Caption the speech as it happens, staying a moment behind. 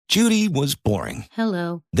Judy was boring.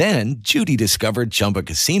 Hello. Then Judy discovered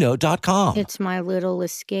ChumbaCasino.com. It's my little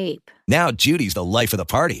escape. Now Judy's the life of the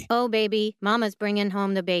party. Oh, baby, mama's bringing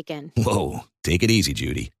home the bacon. Whoa, take it easy,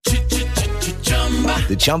 Judy.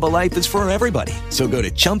 The Chumba life is for everybody. So go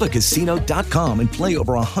to ChumbaCasino.com and play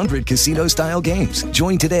over 100 casino-style games.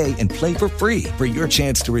 Join today and play for free for your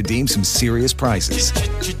chance to redeem some serious prizes.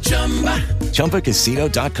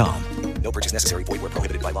 ChumbaCasino.com. No purchase necessary. Void where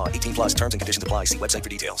prohibited by law. 18 plus terms and conditions apply. See website for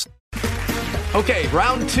details. Okay,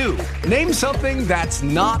 round two. Name something that's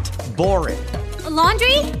not boring. A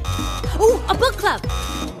laundry? Ooh, a book club.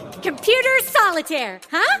 Computer solitaire,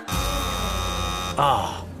 huh?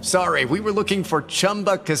 Ah, sorry, we were looking for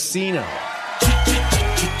Chumba Casino.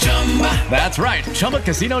 That's right,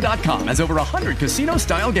 ChumbaCasino.com has over 100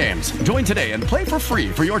 casino-style games. Join today and play for free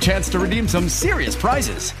for your chance to redeem some serious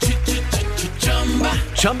prizes.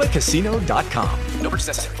 ChumbaCasino.com. No purchase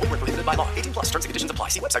necessary. Void where prohibited by law. 18 plus terms and conditions apply.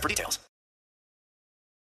 See website for details.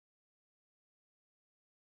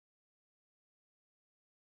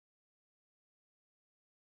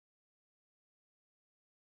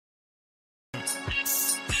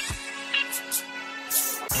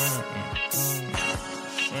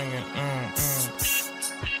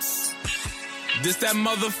 This that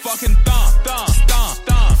motherfucking thump.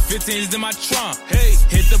 15's in my trunk. Hey,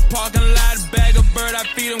 hit the parking lot, bag a bird, I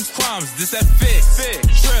feed him crumbs. This that fit,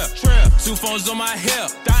 trip. 2 phones on my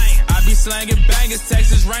hip. Dang. I be slanging bangers,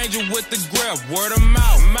 Texas Ranger with the grip. Word of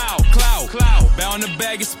mouth, clout. Bound the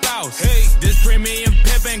bag of spouse. Hey, this premium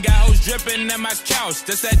pimpin', got hoes drippin' at my couch.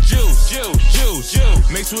 That's that juice.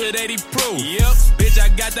 Mixed with 80 proof. Yep, bitch, I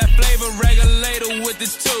got that flavor regulator with the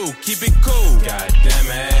 2. Keep it cool.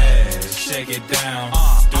 Goddamn it, shake it down.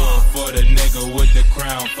 Do it for the nigga with the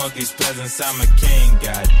crown. Fuck these peasants, I'm a king.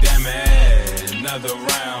 Goddamn it, another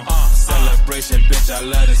round. Celebration, bitch, I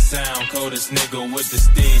love the sound. Coldest nigga with the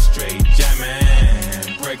steez, straight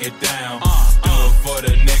jammin'. Break it down. Do it for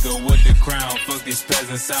the nigga with the crown. Fuck these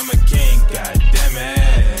peasants, I'm a king. Goddamn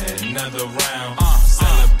it, another round.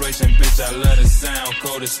 Celebration, bitch, I love the sound.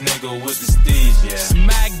 Coldest nigga with the steez, yeah.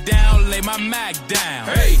 Smack down, lay my Mac down.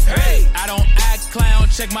 Hey, I don't act clown,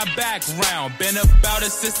 check my background. Been about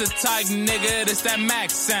it since the type nigga, this that Mac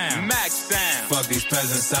sound. Fuck these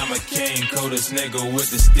peasants, I'm a king. Coldest nigga with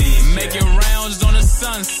the steez, yeah. Making rounds on the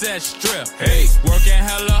Sunset Strip. Hey, working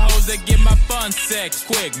hella hoes that get my fun set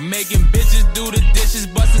quick. Making bitches do the dishes,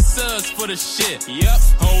 busting subs for the shit. Yep,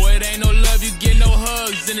 oh, it ain't no love, you get no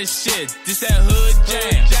hugs in this shit. This that hood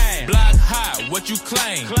jam. Block hot, what you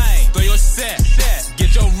claim? Throw your set.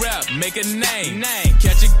 Get your rep, make a name.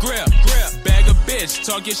 Catch a grip. Bag a bitch,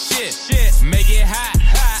 talk your shit. Make it hot.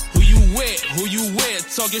 Who you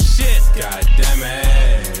with, talk your shit. God damn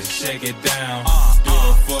it, shake it down. Do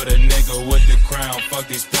it for the nigga with the crown. Fuck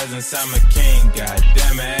these peasants, I'm a king. God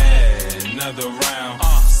damn it, another round.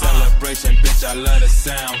 Celebration, bitch, I love the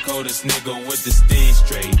sound. Coldest nigga with the steez,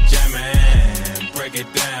 straight jammin'. Break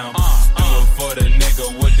it down. Do it for the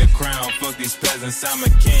nigga with the crown. Fuck these peasants, I'm a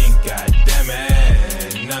king. God damn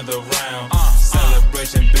it, another round.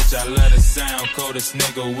 Celebration, bitch, I love the sound. Coldest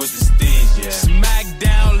nigga with the steez, yeah. Smack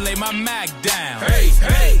down, lay my Mac down. Hey,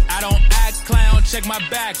 I don't act clown, check my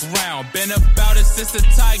background. Been about it since the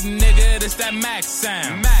type nigga, this that Mac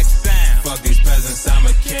sound. Fuck these peasants, I'm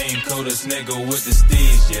a king. Coldest nigga with the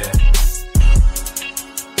steez, yeah.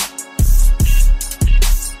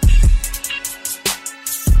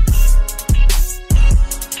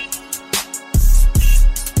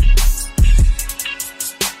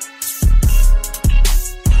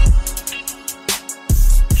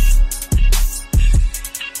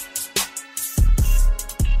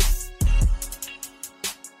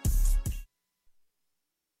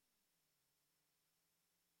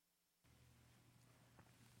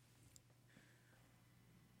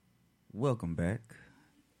 Welcome back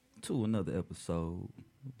to another episode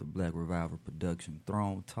of the Black Revival Production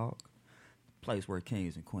Throne Talk, the place where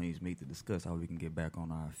kings and queens meet to discuss how we can get back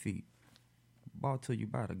on our feet. Brought to you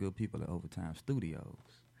by the good people at Overtime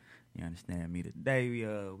Studios. You understand me? Today,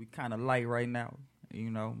 we kind of light right now,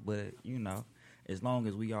 but, as long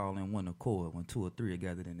as we all in one accord, when 2 or 3 are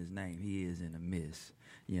gathered in his name, he is in the midst.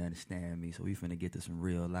 You understand me? So we finna get to some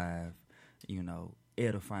real live,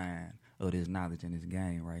 edifying of this knowledge in this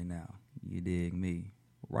game right now. You dig me?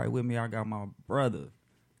 Right with me, I got my brother.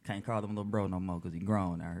 Can't call him little bro no more because he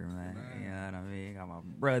grown out here, man. You know what I mean? Got my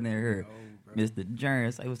brother in here, Mr.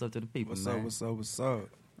 Jern. Say what's up to the people, man. What's up?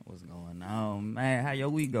 What's going on, man? How your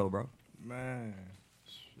week go, bro? Man,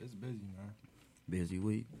 it's busy, man. Busy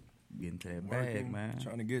week. Getting to that Working, bag, man.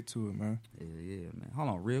 Trying to get to it, man. Yeah, man. Hold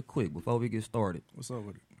on real quick before we get started. What's up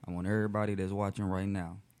with it? I want everybody that's watching right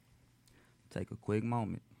now, take a quick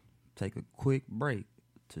moment take a quick break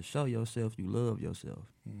to show yourself you love yourself.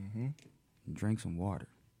 Mm-hmm. Drink some water.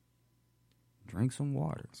 Drink some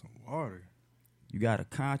water. Some water. You got to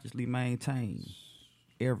consciously maintain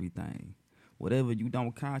everything. Whatever you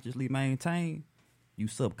don't consciously maintain, you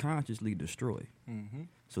subconsciously destroy. Mm-hmm.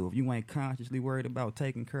 So if you ain't consciously worried about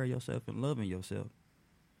taking care of yourself and loving yourself,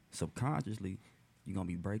 subconsciously, you're going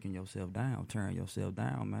to be breaking yourself down, tearing yourself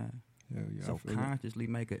down, man. Yeah, So consciously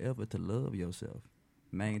make an effort to love yourself,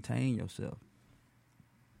 maintain yourself.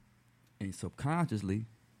 And subconsciously,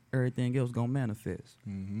 everything else going to manifest.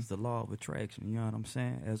 Mm-hmm. It's the law of attraction, you know what I'm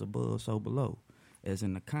saying? As above, so below. As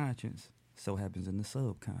in the conscience, so happens in the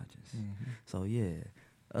subconscious. Mm-hmm. So,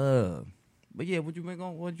 yeah. But, yeah, what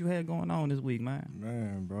you had going on this week, man?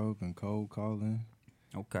 Man, bro, been cold calling.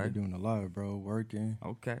 Okay. Been doing a lot, bro. Working.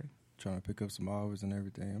 Okay. Trying to pick up some hours and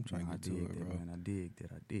everything. I'm trying to get to it, bro. Man, I dig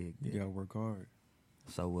that. You gotta work hard.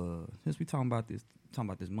 So, since we talking about this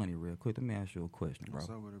money real quick, let me ask you a question, bro. What's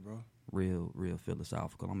up with it, bro? Real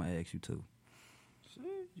philosophical. I'm gonna ask you two. Shit,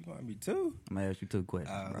 you want me too? I'm gonna ask you two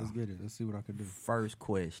questions, bro. Let's get it. Let's see what I can do. First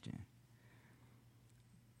question: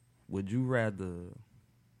 would you rather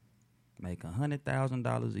make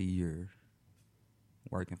 $100,000 a year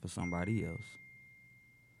working for somebody else,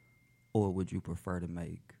 or would you prefer to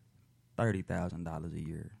make $30,000 a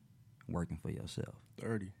year working for yourself?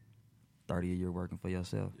 30. 30 a year working for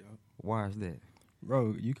yourself? Yep. Why is that?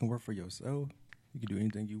 Bro, you can work for yourself. You can do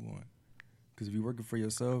anything you want. Because if you're working for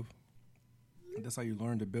yourself, that's how you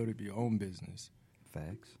learn to build up your own business.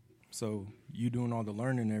 Facts. So you doing all the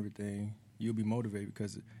learning and everything, you'll be motivated,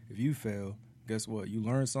 because if you fail, guess what? You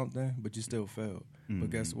learn something, but you still failed. Mm-hmm. But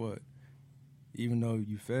guess what? Even though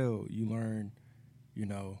you failed, you learn, you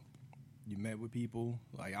met with people.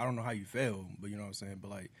 Like, I don't know how you failed, but you know what I'm saying?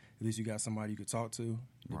 But, like, at least you got somebody you could talk to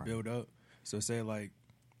Right. build up. So say, like,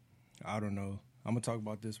 I don't know. I'm going to talk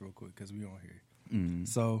about this real quick because we on here. Mm-hmm.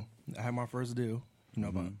 So I had my first deal,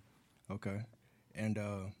 about, okay. And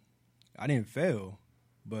I didn't fail,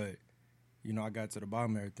 but, I got to the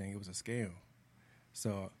bottom of everything. It was a scam.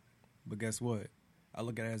 So, but guess what? I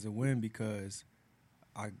look at it as a win because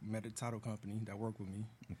I met a title company that worked with me.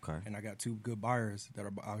 Okay. And I got two good buyers that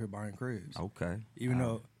are out here buying cribs. Okay. Even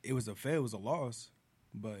though it was a fail, it was a loss,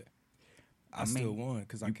 but I still won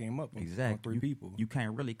because I came up on three people. You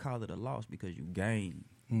can't really call it a loss because you gain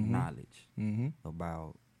knowledge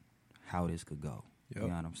about how this could go. Yep. You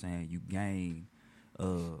know what I'm saying? You gain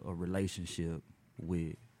a relationship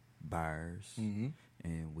with buyers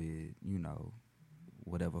and with,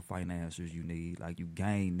 whatever financiers you need. Like, you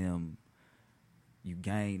gain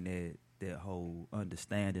that whole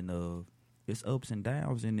understanding of it's ups and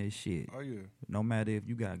downs in this shit. Oh, yeah. No matter if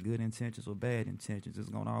you got good intentions or bad intentions, it's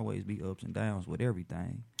going to always be ups and downs with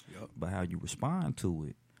everything. Yep. But how you respond to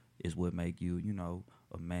it is what make you,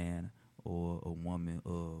 a man or a woman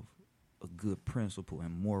of a good principle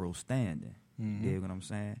and moral standing. You dig what I'm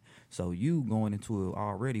saying? So you going into it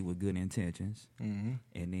already with good intentions and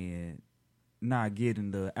then not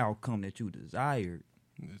getting the outcome that you desired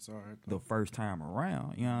It's all right, the first time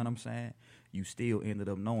around, you know what I'm saying? You still ended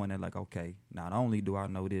up knowing that, like, okay, not only do I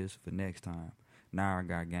know this for next time, now I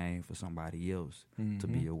got game for somebody else to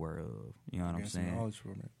be aware of. You know what I'm saying? Knowledge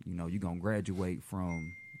from it. You're going to graduate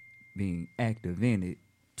from being active in it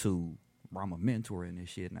to I'm a mentor in this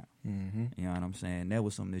shit now. You know what I'm saying? That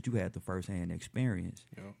was something that you had the first-hand experience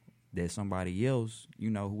that somebody else,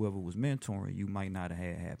 whoever was mentoring, you might not have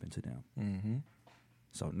had happen to them.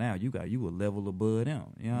 So now you a level above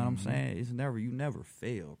them. You know what I'm saying? You never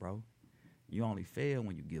fail, bro. You only fail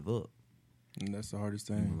when you give up. And that's the hardest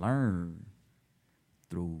You thing. learn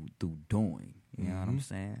through doing. You know what I'm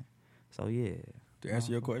saying? So yeah. To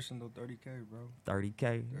answer your question, though, 30K, bro.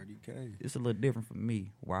 30K. 30K. It's a little different for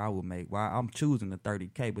me. Why I'm choosing the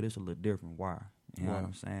 30K, but it's a little different. Why? You know what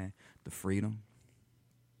I'm saying? The freedom.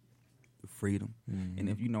 And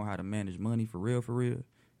if you know how to manage money for real,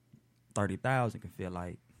 30,000 can feel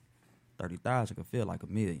like $1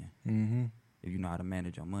 million. If you know how to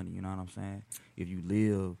manage your money, you know what I'm saying? If you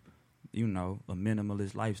live, a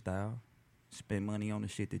minimalist lifestyle, spend money on the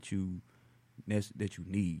shit that you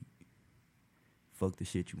need. Fuck the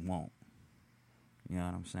shit you want. You know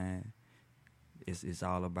what I'm saying? It's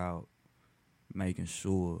all about making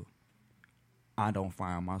sure I don't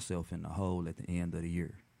find myself in the hole at the end of the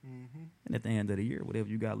year. And at the end of the year, whatever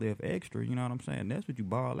you got left extra, you know what I'm saying? That's what you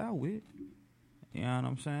ball out with. You know what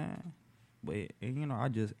I'm saying? But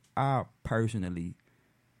I personally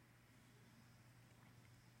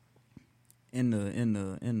in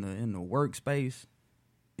the workspace,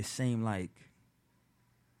 it seemed like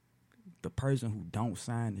the person who don't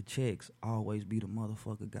sign the checks always be the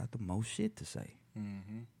motherfucker got the most shit to say.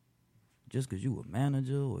 just because you a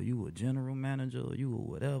manager or you a general manager or you a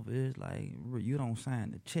whatever, it's like, you don't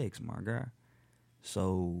sign the checks, my guy.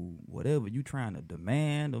 So whatever you trying to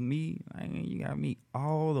demand of me, you got me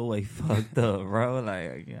all the way fucked up, bro.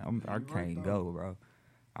 Like, I can't go, bro.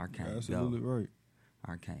 I can't go. Absolutely right.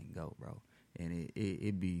 I can't go, bro. And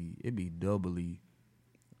it be doubly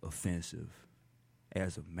offensive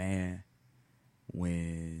as a man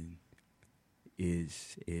when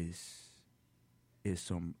it's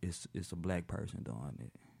a black person doing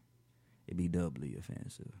it. It be doubly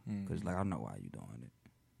offensive because like I know why you doing it.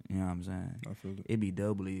 You know what I'm saying? I feel it.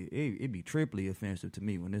 It be triply offensive to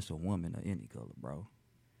me when it's a woman of any color, bro.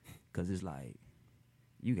 Because it's like,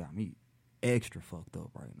 you got me extra fucked up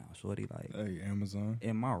right now, shorty. Like, hey, Amazon.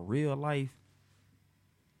 In my real life,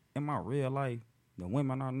 the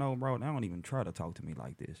women I know, bro, they don't even try to talk to me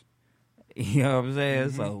like this. You know what I'm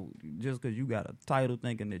saying? So just because you got a title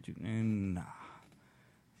thinking that you, nah.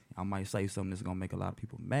 I might say something that's going to make a lot of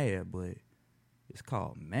people mad, but it's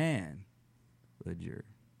called man. But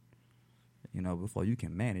you know, before you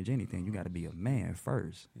can manage anything, you got to be a man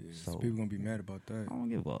first. Yeah, so people going to be mad about that. I don't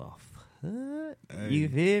give a fuck. Hey. You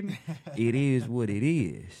feel me? It is what it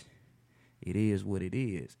is. It is what it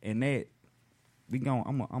is. And that,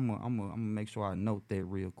 I'm gonna make sure I note that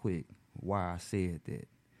real quick, why I said that.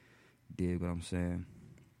 Dig what I'm saying?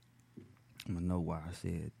 I'm gonna know why I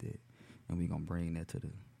said that. And we gonna bring that to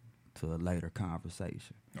a later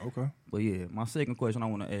conversation. Okay. But yeah, my second question I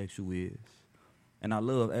want to ask you is, and I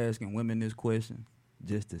love asking women this question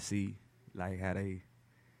just to see like how they.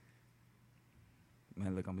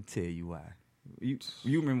 Man, look, I'm gonna tell you why. You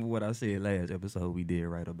remember what I said last episode we did,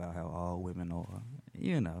 right, about how all women are,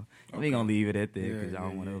 you know. Okay. We gonna leave it at that because I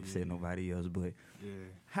don't want to upset nobody else. But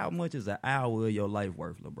how much is an hour of your life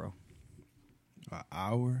worth, little bro? An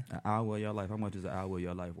hour? An hour of your life. How much is an hour of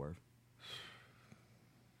your life worth?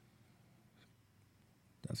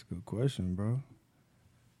 That's a good question, bro.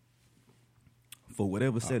 For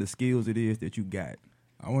whatever set of skills it is that you got.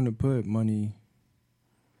 I want to put money.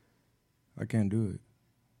 I can't do it.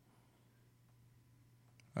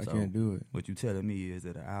 I can't do it. What you telling me is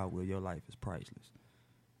that an hour of your life is priceless.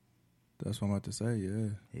 That's what I'm about to say, yeah.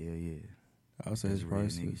 Hell yeah. I'll say it's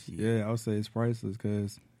priceless. Yeah, I'll say it's priceless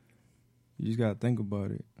because you just got to think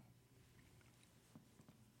about it.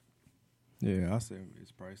 Yeah, I'll say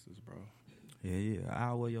it's priceless, bro. Yeah. An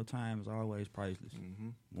hour of your time is always priceless.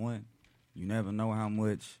 One, you never know how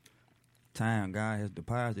much time God has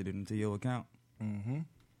deposited into your account.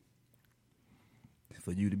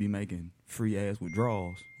 For you to be making free-ass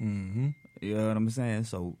withdrawals. You know what I'm saying?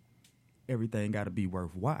 So everything got to be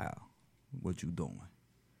worthwhile, what you doing.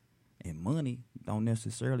 And money don't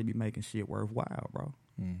necessarily be making shit worthwhile, bro.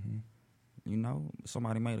 You know,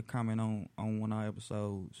 somebody made a comment on one of our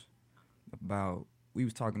episodes about, we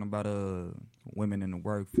was talking about women in the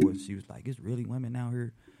workforce. She was like, it's really women out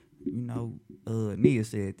here. You know, Nia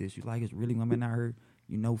said this. She's like, it's really women out here.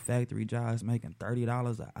 You know, factory jobs making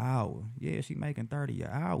 $30 an hour. Yeah, she making $30 an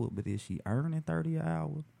hour, but is she earning $30 an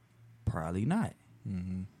hour? Probably not.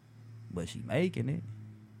 But she making it.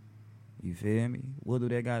 You feel me? What do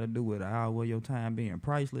that got to do with an hour of your time being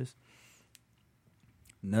priceless?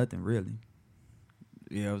 Nothing really.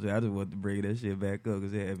 You know what I'm saying? I just want to bring that shit back up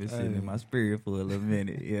because it had been sitting in my spirit for a little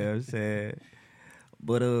minute. You know what I'm saying?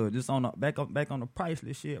 But just on the back on the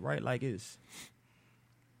priceless shit, right? Like it's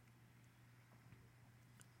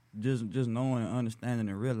just knowing, understanding,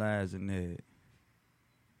 and realizing that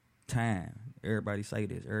time. Everybody say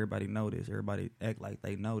this. Everybody know this. Everybody act like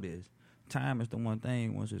they know this. Time is the one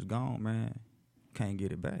thing. Once it's gone, man, can't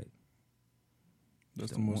get it back.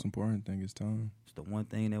 That's the most important thing is time. It's the one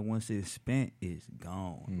thing that once it's spent, it's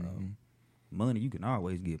gone, bro. Money, you can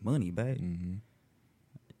always get money back.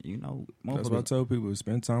 You know, that's what I tell people: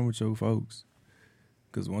 spend time with your folks.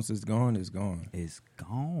 Because once it's gone, it's gone. It's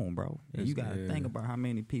gone, bro. And you got to think about how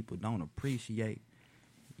many people don't appreciate,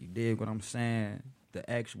 you dig what I'm saying, the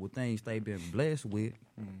actual things they've been blessed with,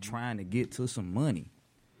 trying to get to some money,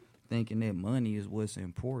 thinking that money is what's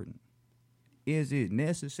important. Is it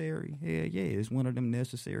necessary? Hell yeah, it's one of them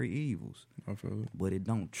necessary evils. I feel it. But it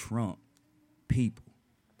don't trump people.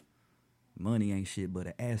 Money ain't shit but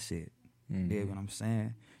an asset. You dig what I'm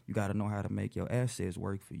saying? You got to know how to make your assets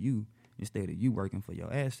work for you instead of you working for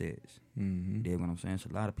your assets. You dig what I'm saying? So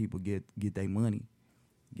a lot of people get their money,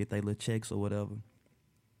 get their little checks or whatever,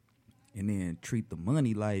 and then treat the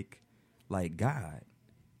money like God.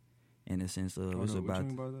 In the sense of it's about. What you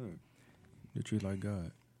mean by that? They treat like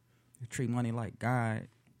God. They treat money like God.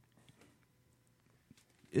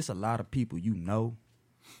 It's a lot of people you know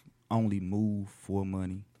only move for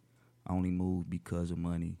money, only move because of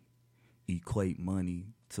money, equate money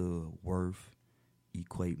to worth,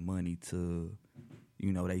 equate money to,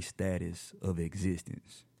 you know, their status of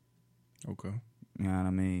existence. Okay. You know what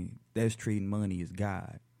I mean? That's treating money as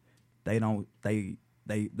God. They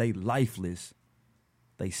lifeless.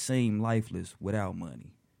 They seem lifeless without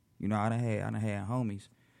money. You know, I done had homies,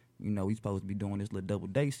 you know, we supposed to be doing this little double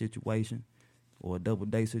date situation or a double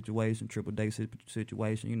date situation, triple date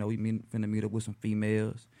situation. You know, we finna meet up with some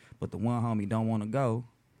females, but the one homie don't want to go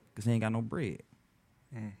because he ain't got no bread.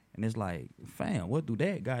 And it's like, fam, what do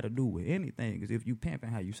that got to do with anything? Because if you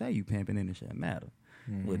pimping how you say you pimping, then it shouldn't matter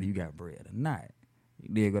whether you got bread or not. You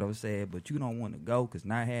dig what I'm saying? But you don't want to go because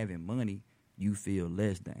not having money, you feel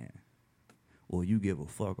less than. Or you give a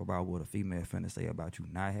fuck about what a female finna say about you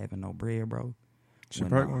not having no bread, bro. She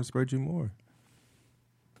probably gonna respect you more.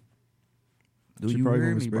 Do you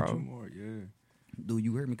hear me, bro? You more, yeah. Do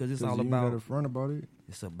you hear me? Because it's all you about ain't got a front about it.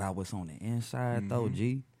 It's about what's on the inside, though,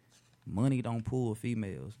 G. Money don't pull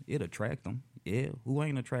females. It attract them. Yeah, who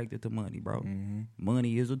ain't attracted to money, bro?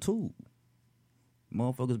 Money is a tool.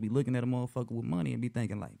 Motherfuckers be looking at a motherfucker with money and be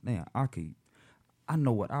thinking like, damn, I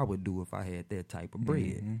know what I would do if I had that type of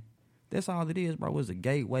bread. That's all it is, bro. It's a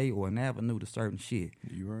gateway or an avenue to certain shit.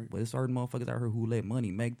 You right. But there's certain motherfuckers out here who let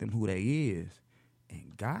money make them who they is.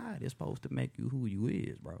 And God is supposed to make you who you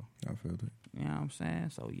is, bro. I feel it. You know what I'm saying?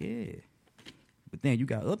 So, yeah. But then you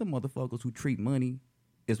got other motherfuckers who treat money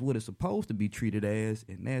as what it's supposed to be treated as,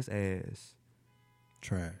 and that's as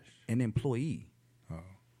trash. An employee. Oh, I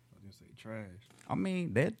was gonna say trash. I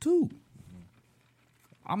mean, that too.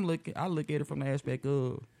 I look at it from the aspect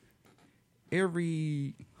of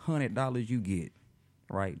every $100 you get,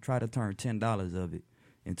 right? Try to turn $10 of it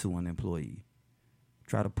into an employee.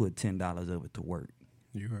 Try to put $10 of it to work.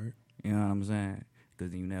 You right. You know what I'm saying?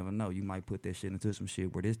 Because you never know. You might put that shit into some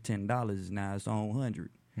shit where this $10 is now its own 100.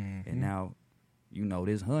 And now, you know,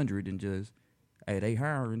 this 100 and just, hey, they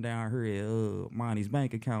hiring down here at Monty's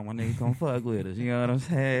bank account. My nigga gonna fuck with us. You know what I'm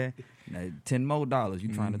saying? Now, $10 more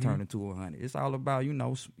you trying to turn into 100. It's all about, you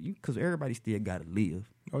know, because everybody still got to live.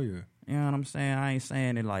 Oh, yeah. You know what I'm saying? I ain't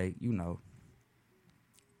saying it like, you know,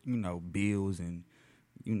 bills and,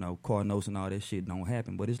 you know, car notes and all that shit don't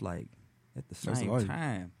happen. But it's like, at the same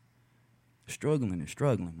time, struggling is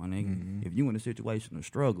struggling, my nigga. If you in a situation of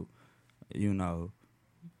struggle, you know,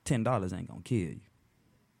 $10 ain't gonna kill you.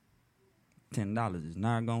 $10 is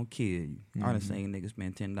not gonna kill you. I done seen niggas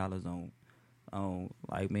spend $10 on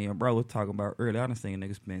like me and bro was talking about earlier. I done seen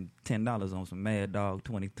niggas spend $10 on some Mad Dog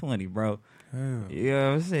 2020, bro. Hell. You know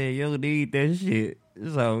what I'm saying? You don't need that shit.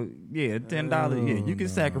 So yeah, $10. Yeah, you can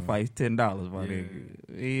sacrifice $10, my nigga.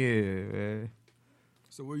 Yeah, man.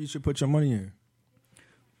 So where you should put your money in?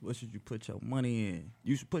 What should you put your money in?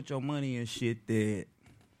 You should put your money in shit that,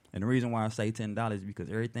 and the reason why I say $10 is because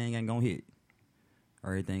everything ain't gonna hit.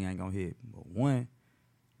 Everything ain't gonna hit. But one,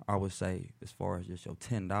 I would say as far as just your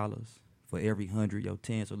 $10 for every 100, your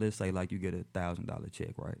 10. So let's say like you get $1,000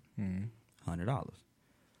 check, right? $100.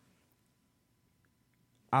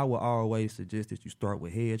 I would always suggest that you start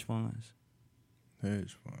with hedge funds.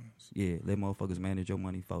 Hedge funds. Yeah, let motherfuckers manage your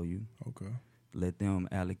money for you. Okay. Let them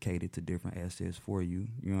allocate it to different assets for you.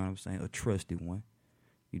 You know what I'm saying? A trusted one.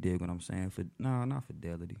 You dig what I'm saying? Not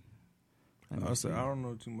Fidelity. I said I don't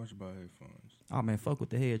know too much about hedge funds. Oh man, fuck with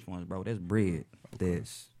the hedge funds, bro. That's bread. Okay.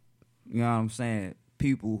 That's, you know what I'm saying?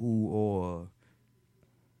 People who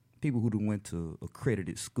done went to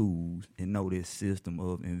accredited schools and know this system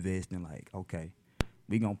of investing. Like, okay,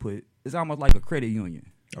 we gonna put, it's almost like a credit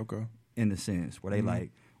union. Okay. In the sense where they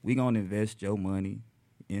like, we gonna invest your money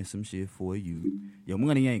in some shit for you. Your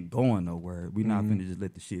money ain't going nowhere. We not finna just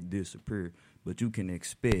let the shit disappear. But you can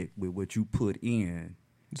expect with what you put in,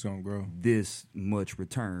 it's gonna grow this much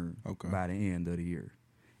return by the end of the year.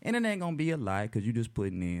 And it ain't gonna be a lot because you just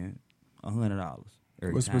putting in $100.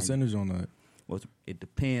 What's the percentage on that? It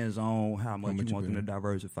depends on how much you want them to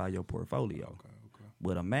diversify your portfolio. Okay.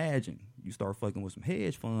 But imagine you start fucking with some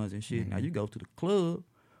hedge funds and shit. Now you go to the club,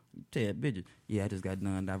 you tell bitches, yeah, I just got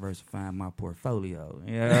done diversifying my portfolio.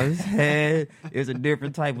 You know what I'm saying? It's a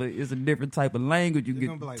different type of language you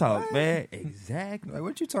get to like, talk, what? Man. Exactly. Like,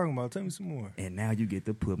 what you talking about? Tell me some more. And now you get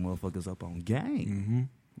to put motherfuckers up on game.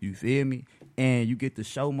 You feel me? And you get to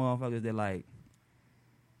show motherfuckers that like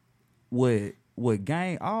what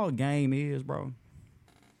game is, bro.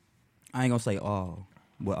 I ain't gonna say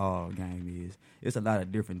what all game is. It's a lot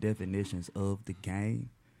of different definitions of the game.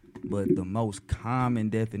 But the most common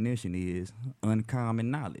definition is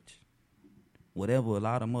uncommon knowledge. Whatever a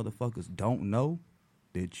lot of motherfuckers don't know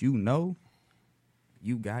that you know,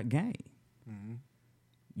 you got game.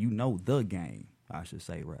 You know the game, I should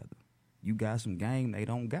say, rather. You got some game they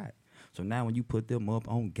don't got. So now when you put them up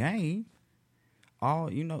on game, all,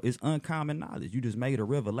 it's uncommon knowledge. You just made a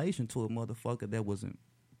revelation to a motherfucker that wasn't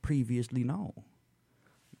previously known.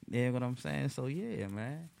 You know what I'm saying? So, yeah,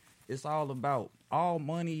 man. It's all about, all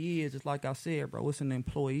money is, just like I said, bro, it's an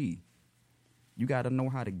employee. You got to know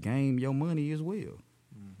how to game your money as well.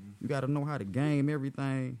 Mm-hmm. You got to know how to game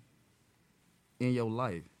everything in your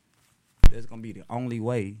life. That's going to be the only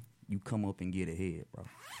way you come up and get ahead, bro.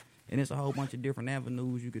 And it's a whole bunch of different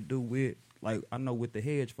avenues you could do with, like, I know with the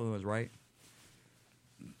hedge funds, right?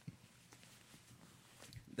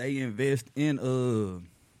 They invest in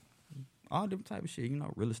all different type of shit,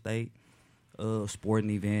 real estate,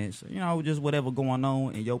 sporting events, just whatever going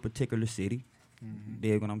on in your particular city. Mm-hmm.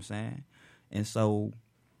 Dig what I'm saying? And so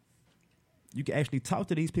you can actually talk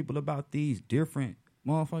to these people about these different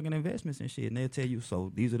motherfucking investments and shit, and they'll tell you,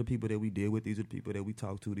 so these are the people that we deal with, these are the people that we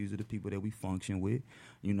talk to, these are the people that we function with.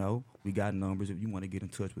 We got numbers. If you want to get in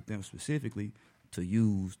touch with them specifically to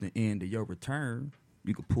use the end of your return,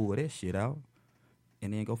 you can pull that shit out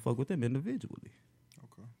and then go fuck with them individually.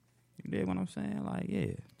 Okay. You dig what I'm saying? Like,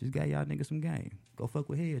 yeah, just got y'all niggas some game. Go fuck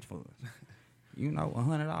with hedge funds.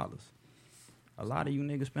 $100. A lot of you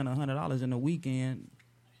niggas spend $100 in a weekend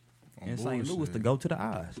in St. Louis to go to the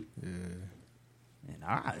eyes. Yeah. And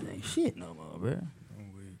eyes ain't shit no more, bro.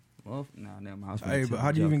 Well, nah, never mind. Hey, but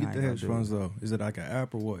how do you even get the hedge funds, though? Is it like an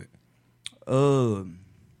app or what?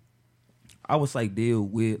 I would say deal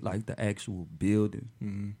with, like, the actual building.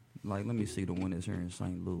 Mm-hmm. Like, let me see the one that's here in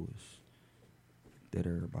St. Louis that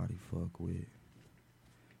everybody fuck with.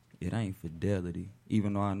 It ain't Fidelity,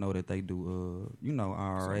 even though I know that they do,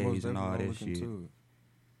 IRAs and all that shit.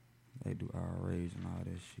 They do IRAs and all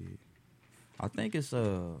that shit. I think it's,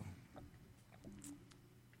 fuck.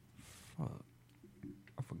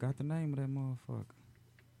 I forgot the name of that motherfucker.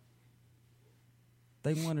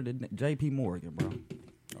 They wanted the J.P. Morgan, bro.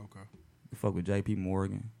 Okay. You fuck with J.P.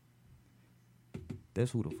 Morgan.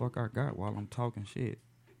 That's who the fuck I got while I'm talking shit.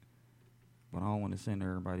 But I don't want to send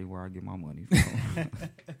everybody where I get my money from.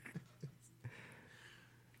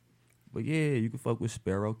 But yeah, you can fuck with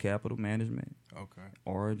Sparrow Capital Management. Okay.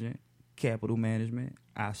 Origin Capital Management.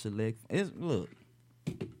 I select. Look.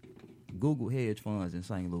 Google hedge funds in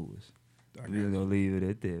St. Louis. We're gonna leave it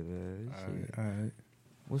at that, man. All right.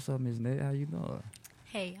 What's up, Miss Nate? How you doing?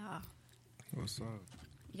 Hey, y'all. What's up?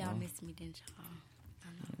 Y'all missed me, didn't y'all?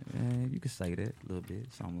 Man, you could say that a little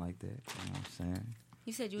bit, something like that. You know what I'm saying?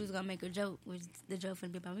 You said you was gonna make a joke. Was the joke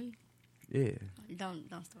finna be about me? Yeah. Don't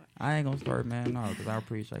start. I ain't gonna start, man, no, because I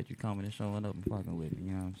appreciate you coming and showing up and fucking with me.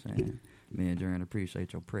 You know what I'm saying? Me and Jaren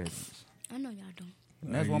appreciate your presence. I know y'all do.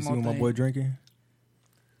 That's you one see more what thing. my boy drinking?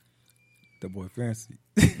 That boy fancy.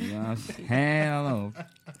 You know what I'm saying? Hell no.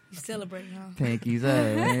 You celebrating, huh? Pinkies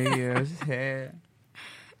up. Yeah.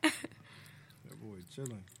 That boy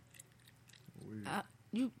chilling.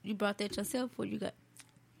 You brought that yourself, or you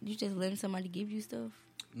just letting somebody give you stuff?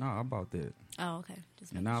 No, I bought that. Oh, okay.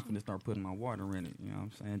 And now I'm finna start putting my water in it. You know what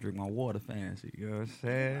I'm saying? Drink my water fancy. You know what I'm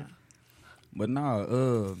saying? Wow. But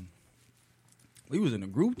nah, we was in a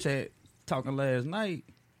group chat talking last night,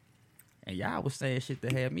 and y'all was saying shit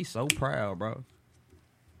that had me so proud, bro.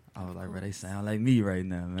 I was like, bro, they sound like me right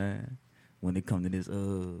now, man. When it come to this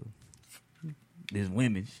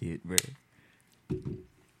women shit, bro.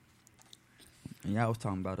 And y'all was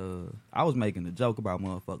talking about, I was making a joke about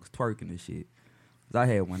motherfuckers twerking and shit. Cause I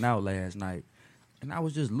had one out last night. And I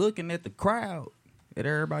was just looking at the crowd, at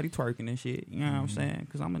everybody twerking and shit. You know what I'm saying?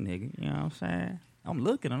 Cause I'm a nigga, you know what I'm saying? I'm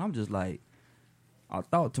looking and I'm just like, I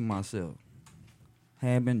thought to myself,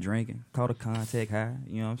 had been drinking, caught a contact high,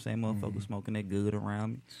 you know what I'm saying? Motherfuckers smoking that good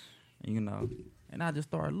around me, you know. And I just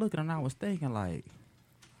started looking and I was thinking like,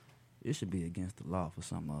 it should be against the law for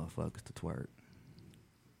some motherfuckers to twerk.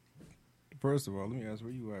 First of all, let me ask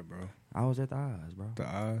where you at, bro. I was at the eyes, bro. The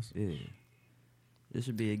eyes? Yeah. It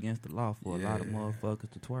should be against the law for a lot of motherfuckers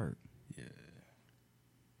to twerk. Yeah.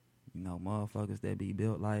 You know, motherfuckers that be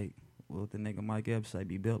built like, what the nigga Mike Epps say,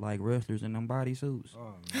 be built like wrestlers in them bodysuits.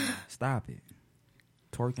 Oh, man. Stop it.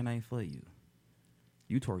 Twerking ain't for you.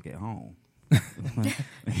 You twerk at home. You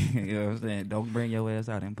know what I'm saying? Don't bring your ass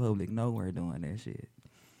out in public nowhere doing that shit.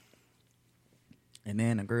 And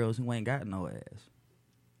then the girls who ain't got no ass.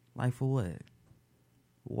 Like, for what?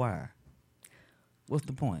 Why? What's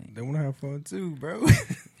the point? They want to have fun too, bro.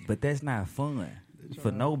 But that's not fun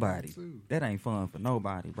for nobody. That ain't fun for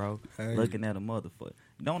nobody, bro. Hey. Looking at a motherfucker.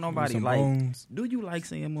 Don't nobody like... bones. Do you like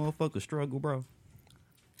seeing motherfuckers struggle, bro?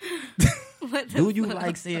 What Do you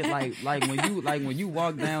like seeing, like when you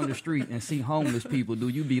walk down the street and see homeless people, do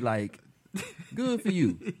you be like, good for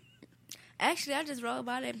you? Actually, I just rode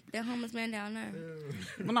by that homeless man down there.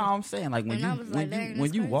 Well, no, I'm saying like when And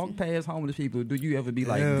you that's walk crazy. past homeless people, do you ever be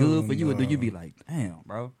like Hell good for you, or do no. you be like, damn,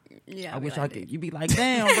 bro? Yeah, I be wish like I could. that. You be like,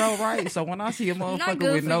 damn, bro, right? So when I see a motherfucker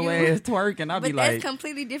good with for no you. ass twerking, I But be that's like,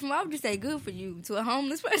 completely different. Why would you say good for you to a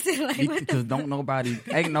homeless person? Like, what because the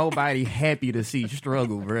ain't nobody happy to see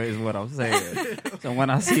struggle, bro, is what I'm saying. So when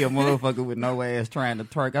I see a motherfucker with no ass trying to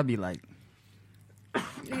twerk, I be like,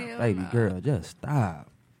 hell baby no. girl, just stop.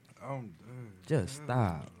 I'm Just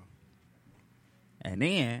stop. And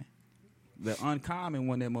then, the uncommon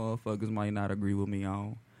one that motherfuckers might not agree with me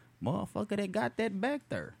on, motherfucker that got that back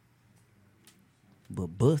there, but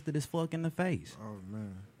busted his fuck in the face. Oh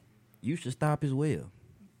man. You should stop as well.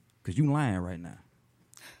 Because you lying right now.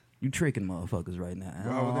 You tricking motherfuckers right now.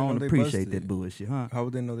 Well, how would I they know don't they appreciate busted? that bullshit, huh? How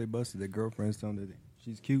would they know they busted? Their girlfriend's telling them that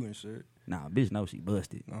she's cute and shit. Nah, bitch know she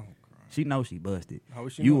busted. Oh, God. She know she busted. How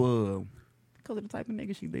would she you know? because of the type of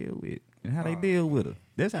nigga she deal with and how they deal with her.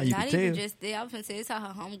 That's how you Not can even tell. just that. I was gonna say it's how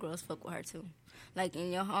her homegirls fuck with her too. Like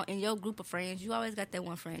in your group of friends, you always got that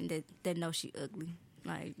one friend that knows she ugly,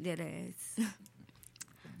 like that ass.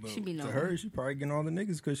 But She be to knowing. her, she probably getting all the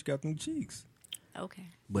niggas because she got them cheeks. Okay.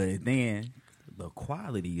 But then the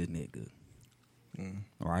quality of nigga,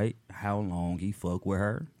 right? How long he fuck with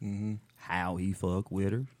her, how he fuck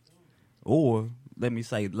with her, or let me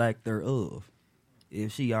say lack thereof.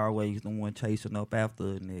 If she always the one chasing up after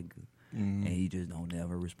a nigga, and he just don't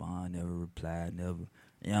never respond, never reply, never.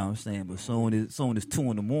 You know what I'm saying? But soon as 2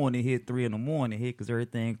 a.m. hit, 3 a.m. hit, because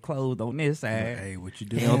everything closed on this side. Hey, what you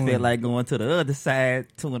He doing? don't feel like going to the other side.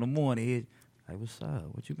 2 a.m. hit. Like, what's up?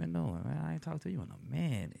 What you been doing, man? I ain't talked to you in a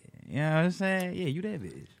minute. You know what I'm saying? Yeah, you that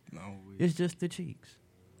bitch. No, It's just the cheeks,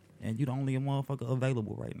 and you the only motherfucker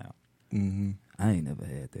available right now. mm-hmm. I ain't never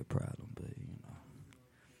had that problem, but you know what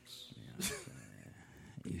I'm saying?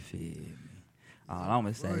 You feel me? All I'm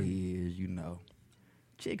gonna say is, you know,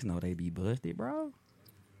 chicks know they be busted, bro.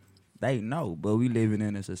 They know, but we living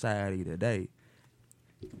in a society today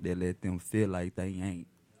that let them feel like they ain't.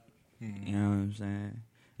 You know what I'm saying?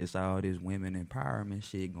 It's all this women empowerment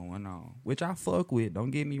shit going on, which I fuck with. Don't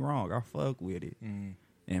get me wrong, I fuck with it.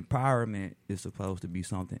 Empowerment is supposed to be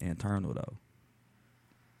something internal, though.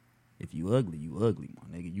 If you ugly,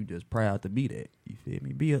 my nigga. You just proud to be that. You feel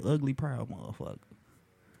me? Be an ugly, proud motherfucker.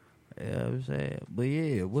 You know what I'm saying? But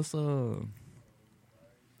yeah, what's y'all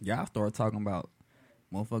start talking about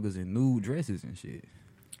motherfuckers in nude dresses and shit.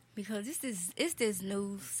 Because it's this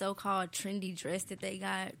new so-called trendy dress that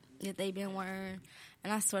they been wearing,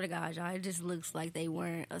 and I swear to God, y'all, it just looks like they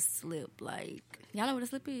wearing a slip. Like, y'all know what a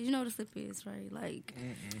slip is? You know what a slip is, right? Like,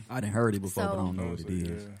 I done heard it before, but I don't know So- what it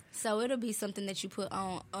is. so it'll be something that you put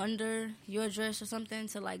on under your dress or something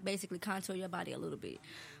to like basically contour your body a little bit,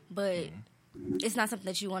 but it's not something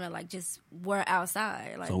that you want to like just wear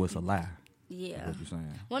outside. Like, So it's a lie. yeah. What you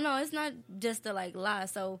saying? Well, no, it's not just a like lie.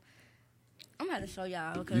 So I'm gonna have to show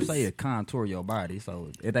y'all. You Cause say it contour your body,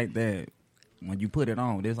 so it ain't that when you put it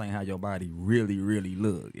on, this ain't how your body really, really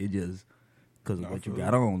look. It just because of what you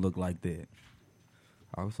got on look like that.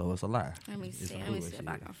 Also, it's a lie. Let me It's see. some Let me see if I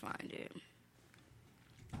bullshit. can find it.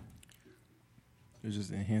 It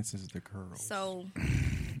just enhances the curls. So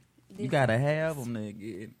You gotta have them to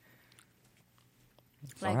get.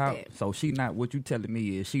 So Like how? that. So she not. What you telling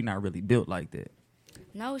me is she not really built like that.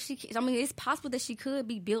 no, I mean, it's possible that she could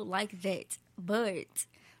be built like that, but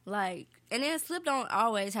like, and then slip don't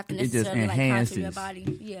always have to It just necessarily like contour your enhances.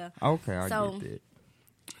 body. Yeah. Okay, I So- get that.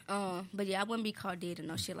 But yeah, I wouldn't be caught dead or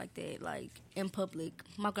no shit like that. Like in public,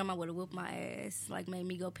 my grandma would have whooped my ass. Like made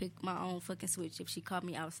me go pick my own fucking switch if she caught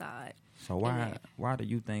me outside. So why do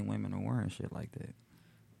you think women are wearing shit like that?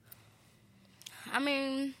 I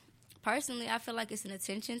mean, personally, I feel like it's an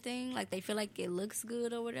attention thing. Like they feel like it looks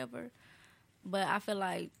good or whatever. But I feel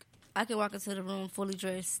like I can walk into the room fully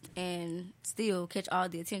dressed and still catch all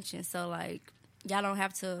the attention. So like y'all don't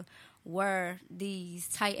have to wear these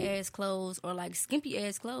tight ass clothes or like skimpy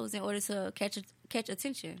ass clothes in order to catch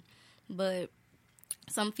attention. But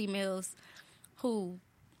some females who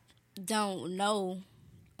don't know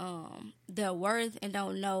their worth and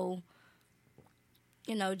don't know,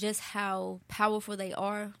 you know, just how powerful they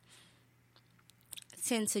are,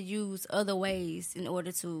 tend to use other ways in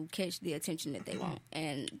order to catch the attention that they want.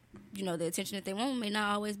 And, you know, the attention that they want may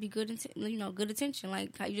not always be good attention.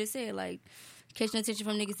 Like how you just said, like catching attention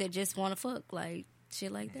from niggas that just want to fuck, like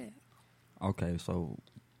shit like that. Okay, so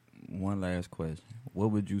one last question: what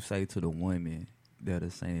would you say to the women that are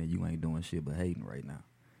saying you ain't doing shit but hating right now?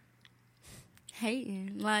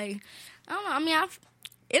 Hating, like I don't know. I mean,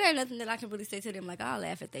 it ain't nothing that I can really say to them. Like, I'll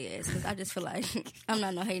laugh at their ass because I just feel like I'm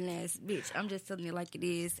not no hating ass bitch. I'm just telling it like it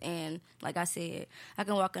is. And like I said, I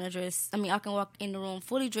can walk in I can walk in the room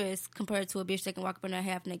fully dressed compared to a bitch that can walk up in there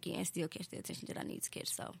half naked and still catch the attention that I need to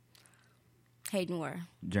catch. So, hating war.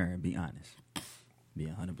 Jaren, be honest. Be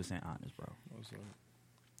 100% honest, bro. What's up?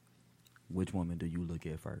 Which woman do you look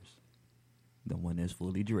at first? The one that's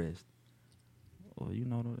fully dressed? Or,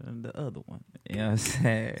 the other one? You know what I'm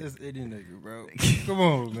saying? This idiot nigga, bro. Come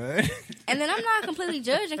on, man. And then I'm not completely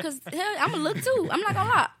judging because I'm going to look too. I'm not going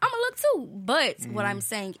to lie. I'm going to look too. But what I'm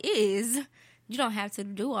saying is you don't have to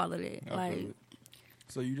do all of that. Like,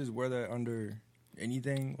 so you just wear that under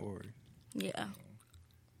anything or? Yeah.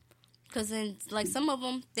 Because then, like, some of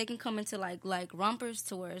them, they can come into, like rompers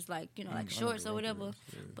to where it's, like, like shorts or whatever.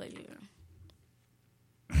 Yeah. But, yeah.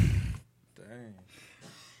 Dang.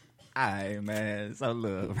 All right, man. So,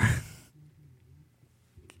 look.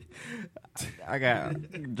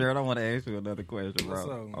 Jared, I want to ask you another question,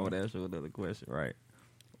 bro. I want to ask you another question, right?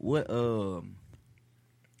 What, so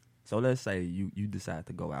let's say you decide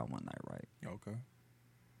to go out one night, right? Okay.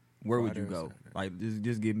 Where would you go? Like,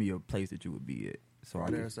 just give me a place that you would be at. So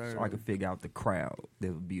I can figure out the crowd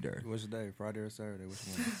that would be there. Which day? Friday or Saturday? Which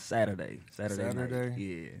one? Saturday. Saturday night.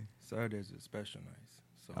 Yeah. Saturday's a special night.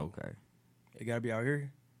 So okay. It gotta be out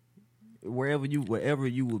here? Wherever you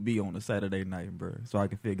would be on a Saturday night, bro. So I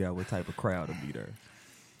can figure out what type of crowd will be there.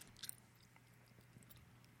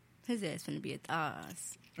 His ass finna be at the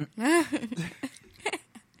Oz.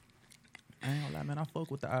 I ain't gonna lie, man. I fuck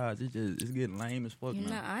with the Oz. It's getting lame as fuck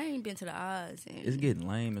now. I ain't been to the Oz. It's getting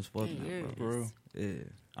lame as fuck now, bro. Yeah.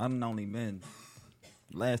 I done only been...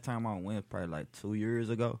 Last time I went probably like 2 years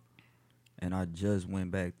ago. And I just went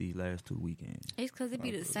back these last 2 weekends. It's because it be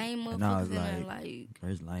the same motherfuckers and I was in there, like...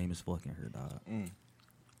 It's lame as fuck in here, dog.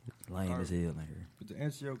 It's lame as hell in here. But to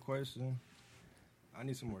answer your question, I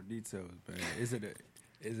need some more details, man. Is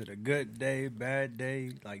it a good day, bad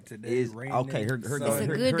day? Like today, raining? Okay, here go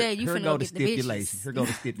the stipulation. Here go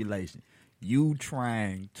the stipulation. You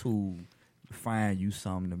trying to find you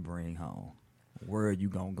something to bring home. Where are you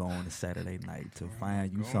going to go on a Saturday night to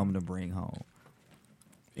find you something to bring home?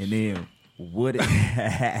 And then, what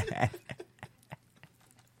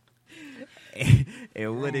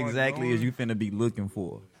exactly is you finna be looking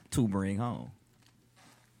for to bring home?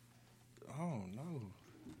 I don't know.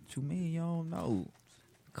 What you mean you don't know?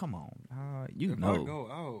 Come on, you if know. I go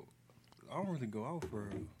out, I don't really go out for.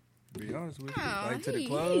 To be honest with you, oh, like to the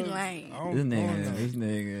club. This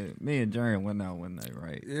nigga, me and Jaren went out one night,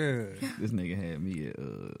 right? Yeah. This nigga had me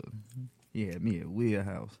at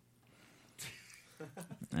Wheelhouse.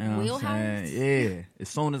 You know what I'm saying? Yeah. As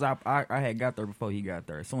soon as I had got there before he got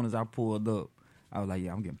there. As soon as I pulled up, I was like,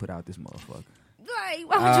 yeah, I'm getting put out this motherfucker. Like,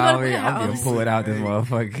 why would you go to Wheelhouse? I'm getting pulled out this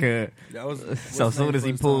motherfucker. So as soon as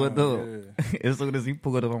he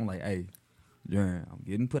pulled up, I'm like, hey, Jaren, I'm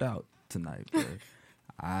getting put out tonight, bro.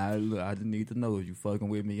 I just need to know if you fucking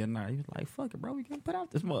with me or not. He was like, fuck it, bro. We can put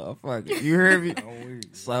out this motherfucker. You heard me?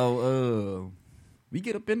 So, we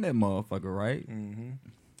get up in that motherfucker, right? Mm-hmm.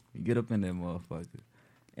 We get up in that motherfucker.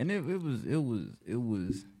 And it was a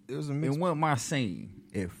mix. It wasn't my scene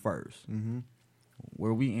at first. Mm-hmm.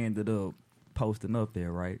 Where we ended up posting up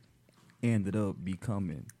there, right? Ended up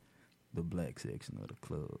becoming the black section of the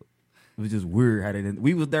club. It was just weird how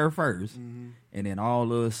we was there first. Mm-hmm. And then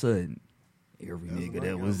all of a sudden, every nigga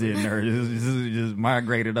that was in there just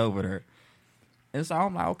migrated over there. And so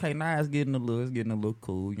I'm like, okay, now it's getting a little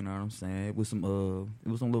cool, you know what I'm saying? It was some little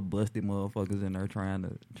busted motherfuckers in there trying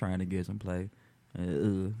to get some play.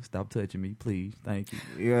 Stop touching me, please. Thank you.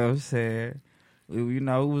 You know what I'm saying? You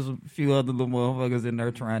know, it was a few other little motherfuckers in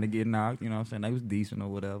there trying to get knocked, you know what I'm saying? They was decent or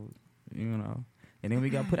whatever, you know. And then we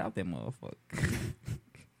got put out that motherfucker.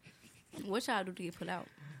 What y'all do to get put out?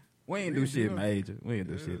 We ain't do shit major.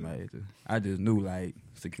 I just knew, like,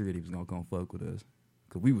 security was going to come fuck with us.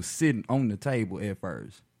 Because we was sitting on the table at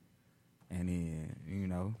first. And then, you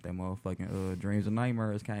know, that motherfucking Dreams and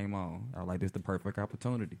Nightmares came on. I was like, this the perfect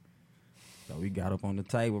opportunity. So we got up on the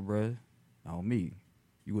table, bruh. On me.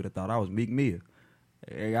 You would have thought I was Meek Mill.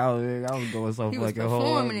 I was going so fucking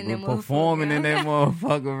hard. Performing in that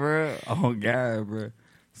motherfucker, bruh. Oh, God, bruh.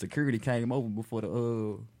 Security came over before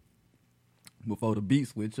the beat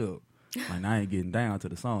switch up. Like, I ain't getting down to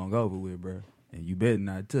the song over with, bruh. And you better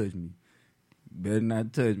not touch me. Better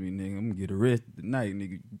not touch me, nigga. I'm gonna get arrested tonight,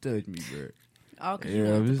 nigga. You touch me, bro. Oh, cause you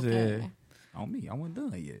I'm just saying. On me, I wasn't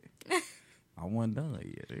done yet.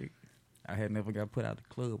 Nigga. I had never got put out the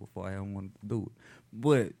club before I hadn't wanted to do it.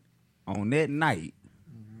 But on that night,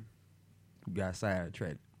 we got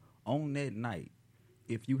sidetracked. On that night,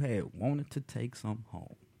 if you had wanted to take some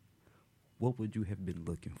home, what would you have been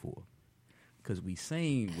looking for? Because we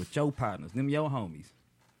seen with your partners, them your homies.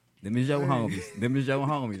 Them is your homies. Them is your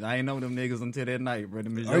homies. I ain't know them niggas until that night, bro.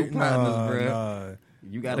 Them is your partners, bro. Nah.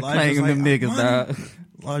 You gotta claim them niggas, dog.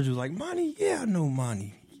 Elijah was like, money? Yeah, I know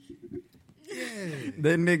money. Yeah.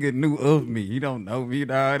 That nigga knew of me. He don't know me,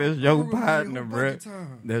 dog. That's your partner, bro.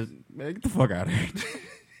 Man, get the fuck out of here.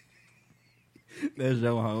 That's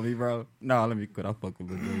your homie, bro. No, let me quit. I fuck with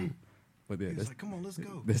the dude. But yeah, that's like, come on, let's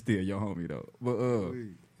go. That's still your homie though. But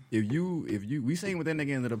if you, we seen what that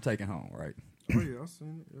nigga ended up taking home, right? Oh yeah, I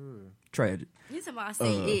seen it. Yeah. Tragic. You talking about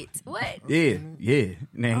saying it? What? Yeah.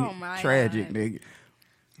 Now, oh my tragic, God. nigga.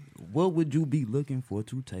 What would you be looking for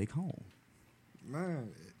to take home?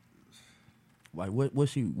 Man, like what is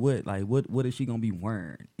she gonna be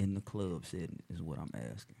wearing in the club setting? Is what I'm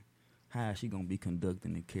asking. How is she gonna be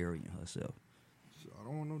conducting and carrying herself? I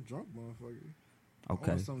don't want no drunk motherfucker.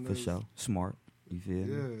 Okay, for sure. Smart. You feel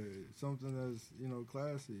me? Yeah, something that's,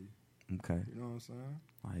 classy. Okay. You know what I'm saying?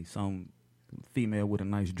 Like some female with a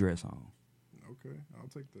nice dress on. Okay, I'll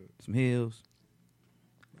take that. Some heels.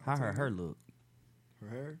 How her hair look? Her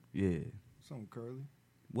hair? Yeah. Something curly.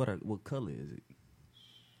 What color is it?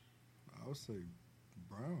 I would say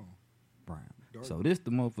brown. Brown. Dark. So this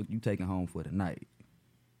the motherfucker you taking home for the night.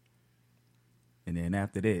 And then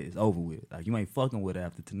after that, it's over with. Like, you ain't fucking with her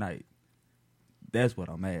after tonight. That's what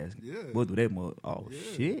I'm asking. Yeah. What do that mother? Oh, yeah.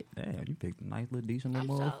 Shit. Damn, you picked a nice little decent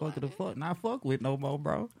little motherfucker to fuck. Not fuck with no more,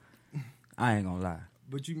 bro. I ain't gonna lie.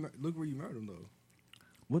 But you look where you met him, though.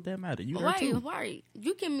 What that matter? You there too. Right.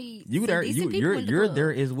 You can meet you there. You're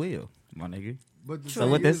there as well, my nigga. But so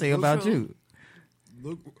what that say about you?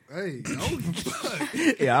 Look, hey, I don't give a fuck.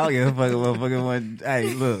 Yeah, I don't give a fuck motherfucking one.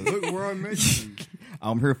 Hey, look. Look where I met you.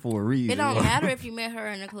 I'm here for a reason. It don't matter if you met her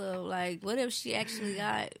in the club. Like, what if she actually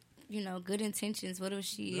got, good intentions? What if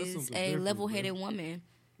she is a level-headed woman?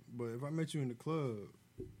 But if I met you in the club.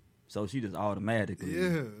 So she just automatically.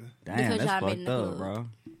 Yeah. Damn, that's fucked up, bro.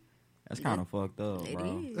 That's kind of fucked up,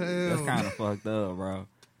 bro. That's kind of fucked up, bro.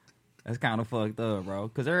 That's kind of fucked up, bro.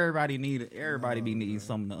 Because everybody be needing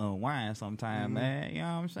something to unwind sometime, man. You know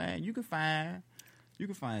what I'm saying? You can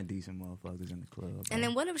find decent motherfuckers in the club. Bro. And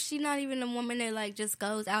then what if she not even a woman that, like, just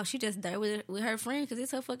goes out? She just there with her friend because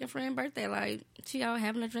it's her fucking friend's birthday. Like, she out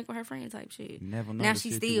having a drink with her friend type shit. You never know. Now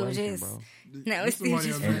she still just... Bro. Now it's still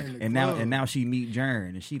just... And now she meet Jern,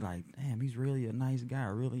 and she like, damn, he's really a nice guy,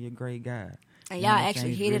 really a great guy. And y'all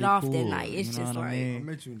actually hit it off that night. It's just like... I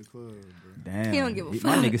met you in the club, bro. Damn. He don't give a fuck.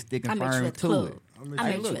 My nigga sticking firm to it.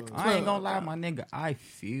 I ain't gonna lie, my nigga. I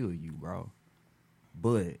feel you, bro.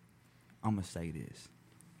 But I'm gonna say this.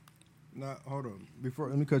 Nah, hold on.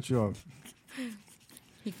 Let me cut you off.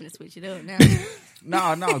 He finna switch it up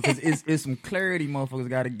No, now. because it's some clarity motherfuckers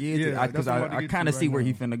gotta get. Yeah, because I kind of see where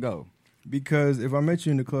he finna go. Because if I met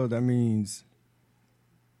you in the club, that means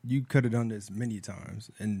you could have done this many times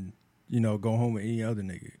and, go home with any other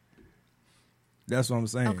nigga. That's what I'm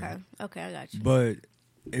saying. Okay, I got you. But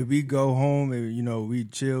if we go home and, we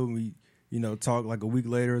chill, we, talk like a week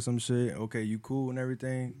later or some shit, okay, you cool and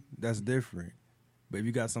everything, that's different. But if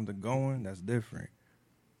you got something going, that's different.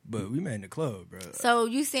 But we met in the club, bro. So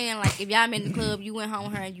you saying, like, if y'all met in the club, you went home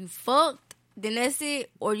with her and you fucked, then that's it?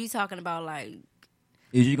 Or you talking about, like...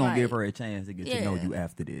 Is you going to give her a chance to get to know you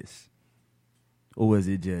after this? Or was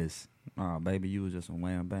it just, oh, baby, you was just a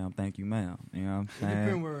wham, bam, thank you, ma'am. You know what I'm saying? It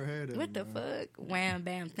depends where her head at. What the fuck? Wham,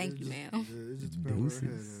 bam, thank you, ma'am. Yeah, it just depends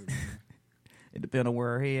where her head at, man. It depends on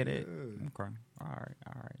where her head at? Yeah. Okay. All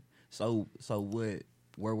right. So what...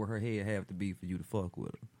 Where would her head have to be for you to fuck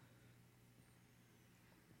with her?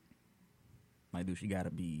 Like, do she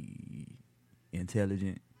gotta be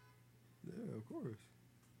intelligent? Yeah, of course.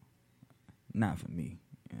 Not for me.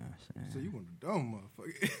 You know what I'm saying? So you want a dumb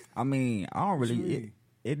motherfucker? I mean, I don't really.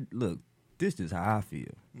 Look, this is how I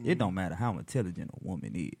feel. Mm-hmm. It don't matter how intelligent a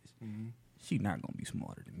woman is. Mm-hmm. She not gonna be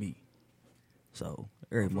smarter than me. So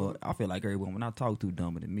I feel like every woman I talk to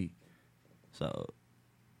dumber than me. So.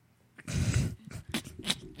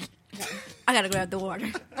 I gotta grab the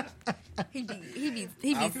water. He be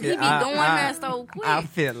going there so quick. I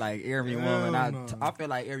feel like every woman I feel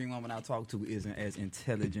like every woman I talk to isn't as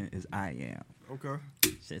intelligent as I am. Okay.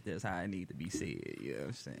 Shit, that's how it need to be said. You know what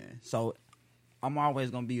I'm saying? So I'm always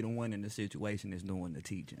gonna be the one in the situation that's doing the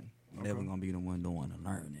teaching. Okay. Never gonna be the one doing the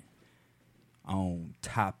learning on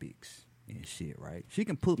topics and shit. Right? She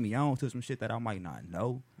can put me on to some shit that I might not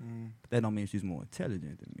know, but that don't mean she's more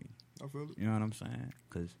intelligent than me. I feel it. You know what I'm saying?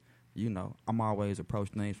 Because, I'm always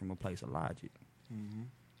approach things from a place of logic. Mm-hmm.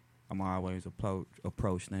 I'm always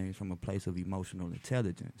approach things from a place of emotional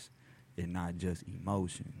intelligence and not just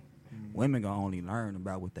emotion. Mm-hmm. Women gonna only learn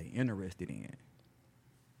about what they interested in.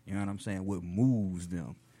 You know what I'm saying? What moves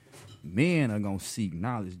them. Men are going to seek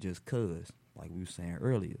knowledge just because, like we were saying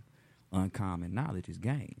earlier, uncommon knowledge is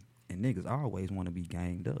game. And niggas always want to be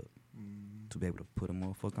ganged up to be able to put a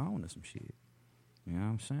motherfucker on to some shit. You know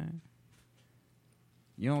what I'm saying?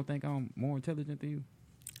 You don't think I'm more intelligent than you?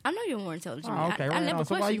 I know you're more intelligent. Oh, okay, I right. never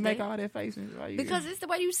So why you make that. all that face? Because it's the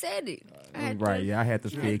way you said it. Right, yeah, I had to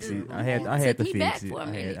fix it. I had to fix it. I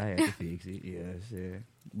had to fix it. Yes, yeah.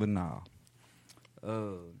 But nah.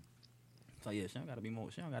 So yeah, she don't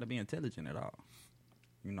gotta be intelligent at all.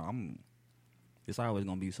 You know, it's always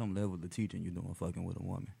gonna be some level of teaching you doing fucking with a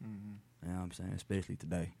woman. You know what I'm saying? Especially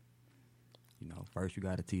today. You know, first you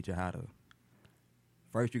gotta teach her how to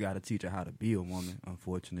be a woman,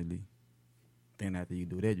 unfortunately. Then after you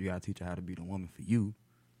do that, you gotta teach her how to be the woman for you,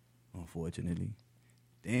 unfortunately.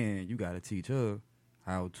 Then you gotta teach her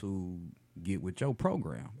how to get with your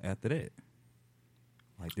program after that.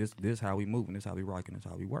 Like this how we moving, this how we rocking, this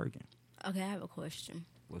how we working. Okay, I have a question.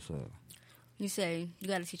 What's up? You say you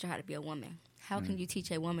gotta teach her how to be a woman. How can you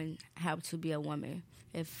teach a woman how to be a woman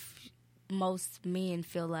if most men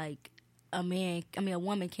feel like a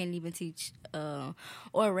woman can't even teach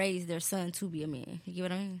or raise their son to be a man? You get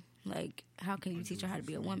what I mean? Like, how can you teach her how to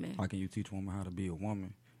be a woman? How can you teach a woman how to be a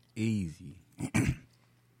woman? Easy.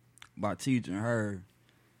 By teaching her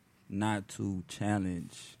not to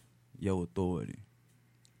challenge your authority.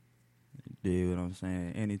 You dig what I'm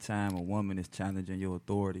saying? Anytime a woman is challenging your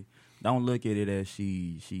authority, don't look at it as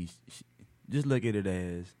she just look at it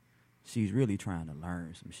as she's really trying to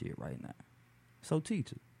learn some shit right now. So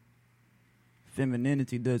teach her.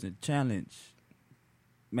 Femininity doesn't challenge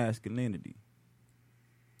masculinity.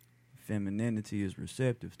 Femininity is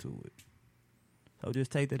receptive to it. So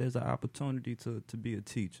just take that as an opportunity to be a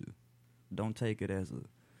teacher. Don't take it as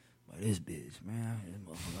this bitch, man, this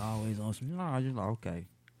motherfucker always on some. No, just like, okay.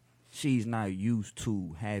 She's not used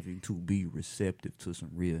to having to be receptive to some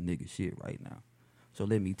real nigga shit right now. So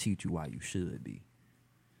let me teach you why you should be.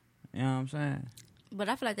 You know what I'm saying? But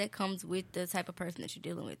I feel like that comes with the type of person that you're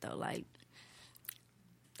dealing with, though. Like,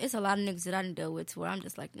 it's a lot of niggas that I done dealt with where I'm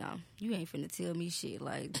just like, no, you ain't finna tell me shit.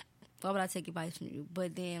 Like, why would I take advice from you?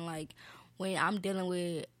 But then, like, when I'm dealing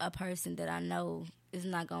with a person that I know is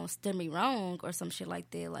not gonna steer me wrong or some shit like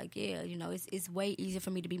that, like, yeah, you know, it's way easier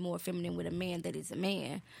for me to be more feminine with a man that is a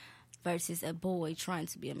man versus a boy trying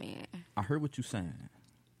to be a man. I heard what you're saying,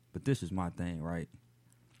 but this is my thing, right?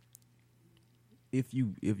 If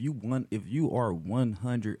you are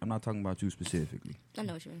 100, I'm not talking about you specifically. I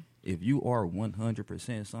know what you mean. If you are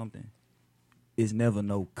 100% something, it's never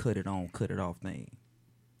no cut it on, cut it off thing.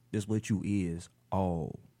 That's what you is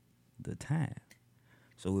all the time.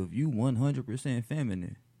 So if you 100%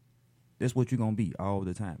 feminine, that's what you gonna be all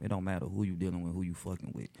the time. It don't matter who you dealing with, who you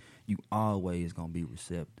fucking with. You always gonna be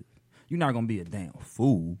receptive. You're not gonna be a damn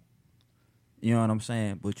fool. You know what I'm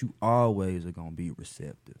saying? But you always are gonna be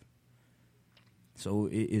receptive. So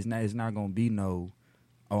it's not gonna be no,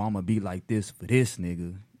 oh, I'm gonna be like this for this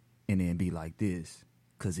nigga, and then be like this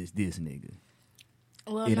because it's this nigga.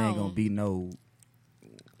 Well, it no. ain't gonna be no.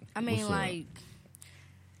 I mean, like,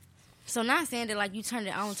 so not saying that like you turn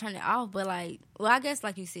it on, turn it off, but like, well, I guess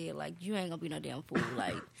like you said, like you ain't gonna be no damn fool,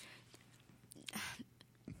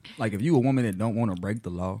 like if you a woman that don't want to break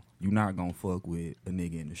the law, you not gonna fuck with a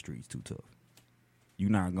nigga in the streets too tough. You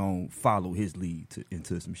not gonna follow his lead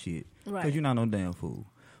into some shit, right? Cause you not no damn fool.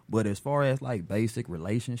 But as far as like basic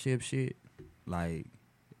relationship shit, like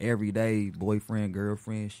everyday boyfriend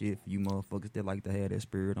girlfriend shit, for you motherfuckers that like to have that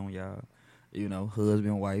spirit on y'all, you know,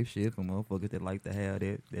 husband wife shit for motherfuckers that like to have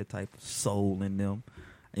that type of soul in them.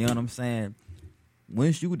 You know what I'm saying?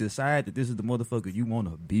 Once you decide that this is the motherfucker you want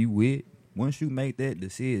to be with, once you make that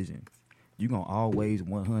decision, you gonna always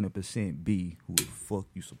 100% be who the fuck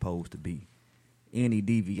you supposed to be. Any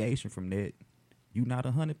deviation from that, you not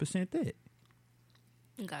 100% that.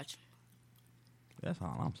 Gotcha. That's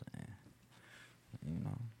all I'm saying. You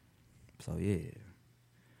know. So yeah.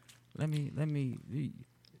 Let me.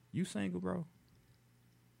 You single, bro?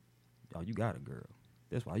 Oh, you got a girl.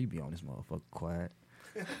 That's why you be on this motherfucker quiet.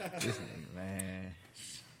 This nigga, man.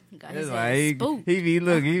 Got his like, he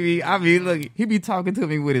he be talking to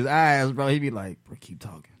me with his eyes, bro. He be like, bro, keep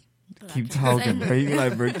talking. Keep talking, bro. He be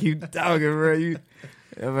like, bro, keep talking, bro.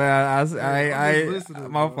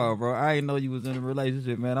 My fault, bro. I ain't know you was in a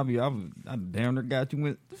relationship, man. I damn near got you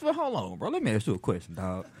with. Hold on, bro. Let me ask you a question,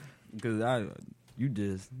 dog. Because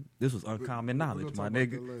this was uncommon knowledge, my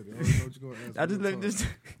nigga. I just let this.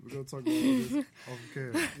 We're gonna talk about this off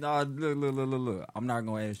camera. No, look. I'm not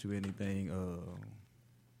gonna ask you anything.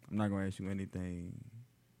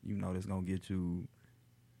 You know, that's gonna get you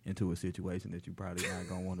into a situation that you probably not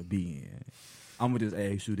gonna want to be in. I'm gonna just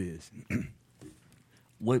ask you this: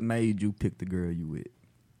 what made you pick the girl you with?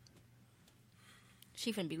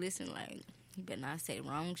 She finna be listening like, you better not say the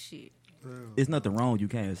wrong shit. It's nothing wrong you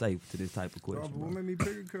can't say to this type of No, question. but what made me pick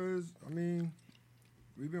her? Because, I mean,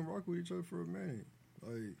 we've been rocking with each other for a minute.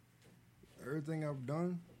 Like, everything I've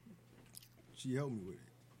done, she helped me with it.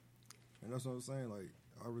 And that's what I'm saying. Like,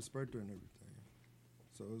 I respect her and everything.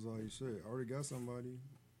 So it's like, shit, I already got somebody.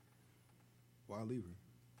 Why leave her?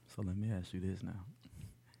 So let me ask you this now: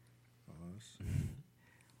 Shit.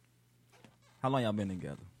 how long y'all been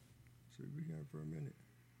together? Shit, we got for a minute.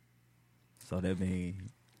 So that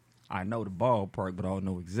means I know the ballpark, but I don't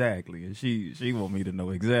know exactly. And she want me to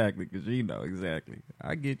know exactly because she know exactly.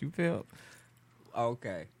 I get you, Phil.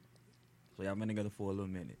 Okay. So y'all been together for a little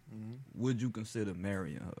minute. Mm-hmm. Would you consider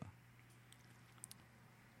marrying her?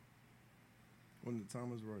 When the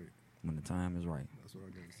time is right. When the time is right. That's what I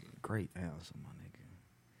gotta say. Great answer, my nigga.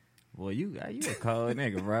 Boy, you a cold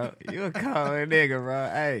nigga, bro. You a cold nigga, bro.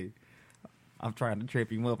 Hey, I'm trying to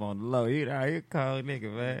trip him up on the low. You a cold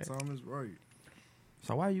nigga, man. The time is right.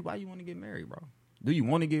 So why you want to get married, bro? Do you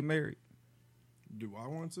want to get married? Do I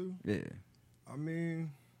want to? Yeah. I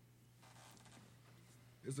mean,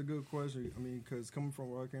 it's a good question. I mean, because coming from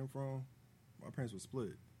where I came from, my parents were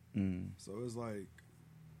split. So it's like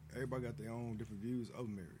everybody got their own different views of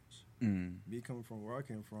marriage. Me coming from where I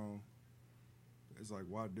came from, it's like,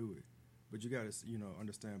 why do it? But you got to,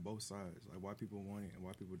 understand both sides, like why people want it and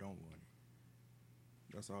why people don't want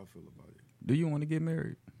it. That's how I feel about it. Do you want to get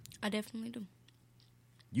married? I definitely do.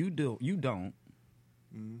 You do. You don't.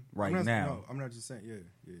 Right now. now. No, I'm not just saying,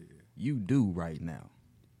 yeah. You do right now.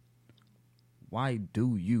 Why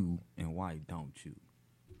do you and why don't you?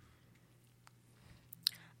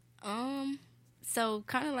 So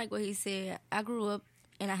kind of like what he said, I grew up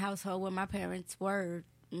in a household where my parents were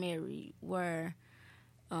married, where,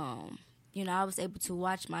 I was able to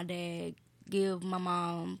watch my dad give my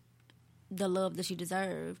mom the love that she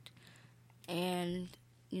deserved. And,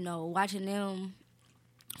 watching them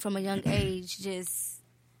from a young age just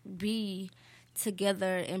be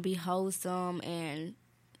together and be wholesome, and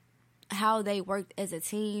how they worked as a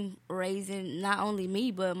team, raising not only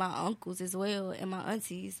me, but my uncles as well and my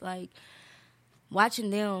aunties. Like, watching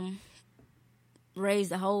them raise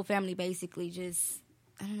the whole family basically just,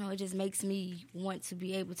 I don't know, it just makes me want to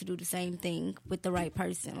be able to do the same thing with the right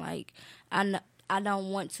person. Like, I don't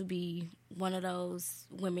want to be one of those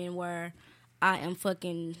women where I am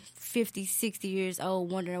fucking 50, 60 years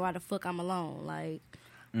old wondering why the fuck I'm alone. Like,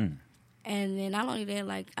 and then not only that,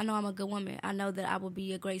 like, I know I'm a good woman. I know that I will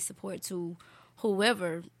be a great support to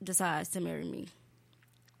whoever decides to marry me.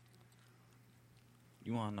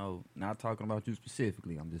 You want to know, not talking about you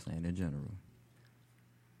specifically, I'm just saying in general.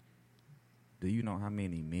 Do you know how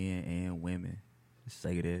many men and women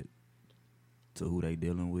say that to who they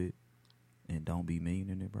dealing with and don't be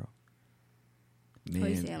meaning it, bro? Men,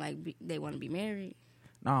 you saying, like, they want to be married?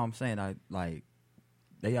 No, I'm saying, like,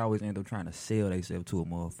 they always end up trying to sell themselves to a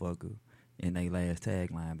motherfucker, and they last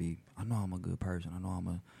tagline be, I know I'm a good person. I know I'm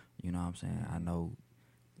a, you know what I'm saying? I know,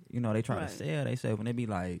 they try to sell themselves, and they be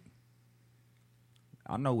like,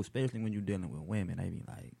 I know, especially when you're dealing with women, they be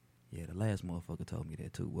like, yeah, the last motherfucker told me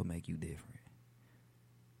that too. What make you different?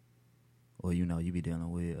 Or, you be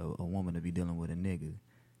dealing with a woman to be dealing with a nigga,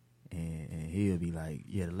 and he'll be like,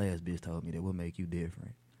 yeah, the last bitch told me that. What make you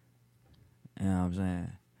different? You know what I'm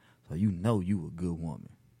saying? So you a good woman.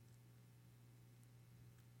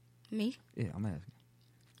 Me? Yeah, I'm asking.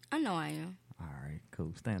 I know I am. All right,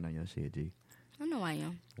 cool. Stand on your shit, G. I know I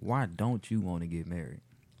am. Why don't you want to get married?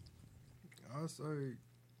 I say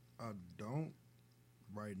I don't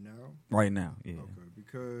right now. Right now, yeah. Okay,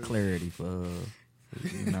 because clarity for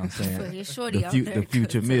you know what I'm saying? For his shorty out there. The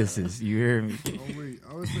future misses. You hear me?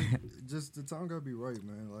 I would say just the time gotta be right,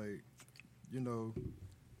 man. Like,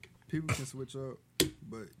 people can switch up,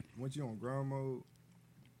 but once you're on grind mode,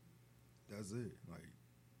 that's it. Like,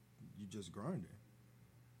 you just grinding.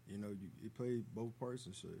 You play both parts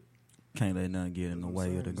and shit. Can't let nothing get in the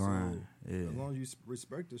way of the grind. So, yeah. As long as you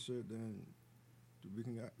respect the shit, then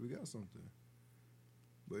we got something.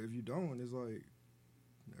 But if you don't, it's like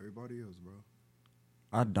everybody else, bro.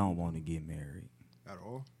 I don't want to get married. At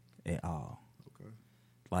all? At all. Okay.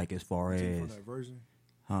 Like, as far Until as... you find that virgin?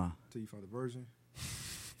 Huh? Until you find the virgin?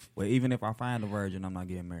 Well, even if I find a virgin, I'm not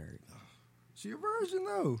getting married. She a virgin,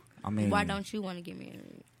 though. I mean... Why don't you want to get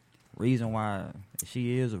married? Reason why...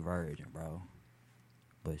 She is a virgin, bro.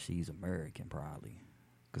 But she's American, probably.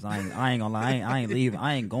 Cause I ain't gonna lie, I ain't leaving.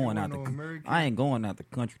 I ain't going out the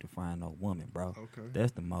country to find no woman, bro. Okay.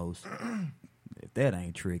 That's the most. If that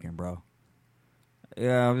ain't tricking, bro.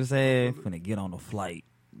 Yeah, I'm saying, finna get on a flight,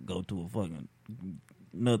 go to a fucking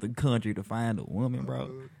another country to find a woman, bro.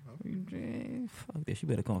 Man, fuck that. She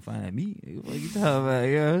better come find me. What you talking about?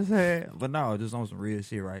 You know what I'm saying? But no, just on some real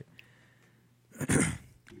shit, right?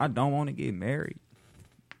 I don't want to get married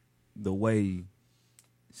the way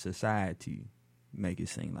society make it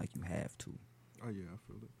seem like you have to. Oh yeah, I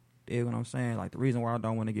feel it. You know what I'm saying? Like the reason why I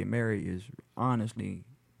don't want to get married is honestly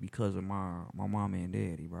because of my mama and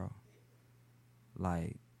daddy, bro.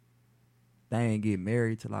 Like they ain't get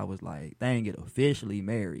married till I was like, they ain't get officially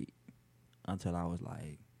married until I was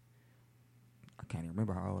like, I can't even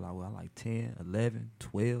remember how old I was, like 10, 11,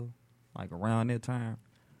 12, like around that time.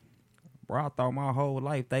 Bro, I thought my whole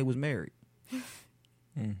life they was married.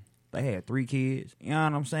 They had 3 kids. You know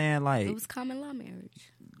what I'm saying? Like It was common law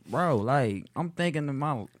marriage. Bro, like, I'm thinking to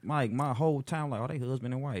my whole time, like, oh, they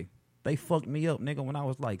husband and wife. They fucked me up, nigga, when I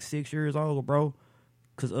was like 6 years old, bro.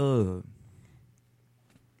 Cause I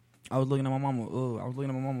was looking at my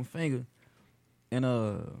mama's finger, and I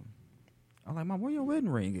was like, Mom, where your wedding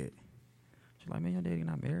ring at? She's like, man, your daddy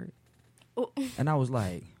not married. Oh. And I was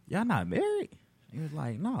like, y'all not married? He was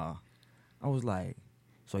like, nah. I was like,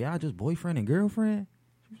 so y'all just boyfriend and girlfriend?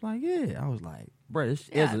 She was like, yeah. I was like, bro, as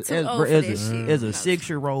a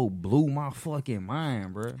 6-year-old blew my fucking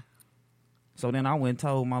mind, bro. So then I went and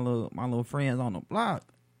told my little friends on the block.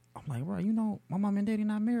 I'm like, bro, you know, my mom and daddy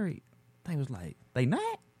not married. They was like, they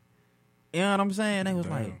not? You know what I'm saying? They was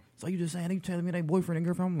like, so you just saying they telling me they boyfriend and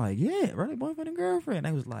girlfriend? I'm like, yeah, bro, they boyfriend and girlfriend.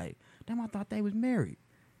 They was like, damn, I thought they was married.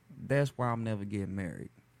 That's why I'm never getting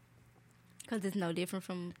married. Because it's no different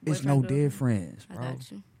from it's no difference, bro. I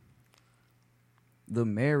got you. The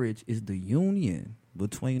marriage is the union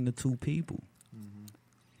between the two people. Mm-hmm.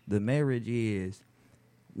 The marriage is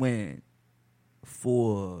when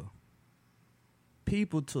for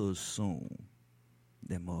people to assume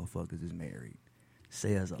that motherfuckers is married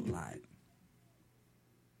says a lot.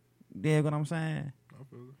 You know what I'm saying? I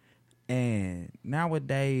feel it. And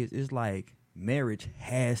nowadays, it's like marriage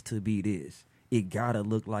has to be this. It gotta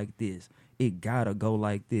look like this. It gotta go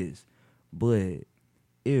like this. But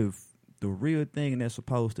if the real thing that's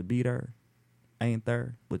supposed to be there ain't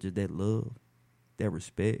there, which is that love, that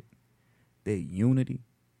respect, that unity,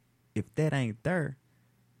 if that ain't there,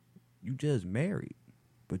 you just married.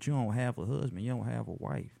 But you don't have a husband. You don't have a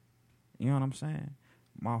wife. You know what I'm saying?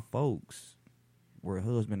 My folks were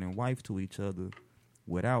husband and wife to each other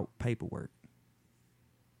without paperwork.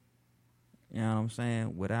 You know what I'm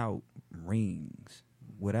saying? Without rings,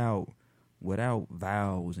 without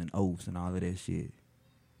vows and oaths and all of that shit.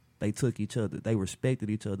 They took each other. They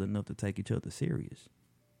respected each other enough to take each other serious.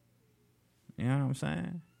 You know what I'm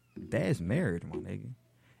saying? That's marriage, my nigga.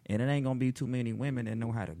 And it ain't gonna be too many women that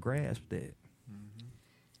know how to grasp that. Mm-hmm.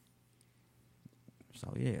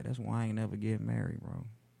 So yeah, that's why I ain't never get married, bro.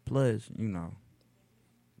 Plus, you know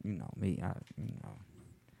me.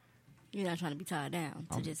 You're not trying to be tied down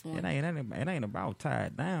to just one. It ain't about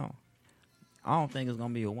tied down. I don't think it's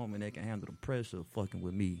gonna be a woman that can handle the pressure of fucking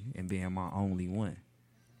with me and being my only one.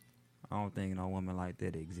 I don't think no woman like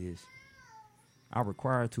that exists. I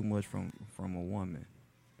require too much from a woman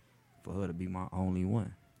for her to be my only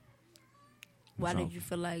one. Why did you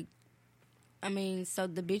feel like? I mean, so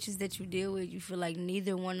the bitches that you deal with, you feel like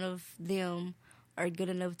neither one of them are good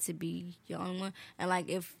enough to be your only one? And like,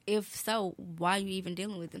 if so, why are you even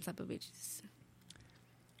dealing with them type of bitches?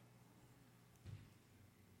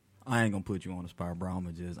 I ain't gonna put you on the spot, bro. I'm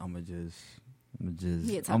gonna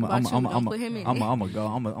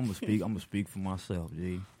speak for myself,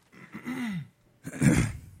 G.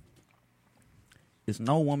 It's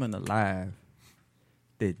no woman alive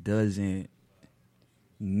that doesn't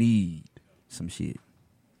need some shit.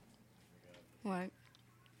 Right.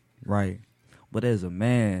 But as a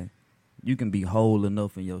man, you can be whole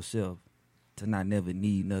enough in yourself to not never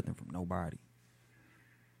need nothing from nobody.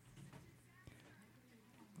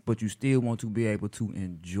 But you still want to be able to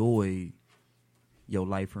enjoy your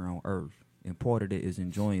life here on earth. And part of that is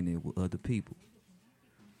enjoying it with other people.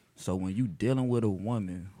 So when you dealing with a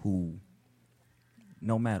woman who,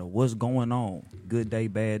 no matter what's going on, good day,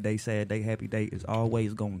 bad day, sad day, happy day, is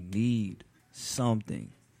always going to need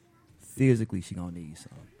something. Physically, she going to need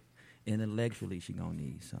something. Intellectually, she going to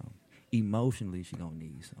need something. Emotionally, she going to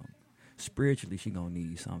need something. Spiritually, she going to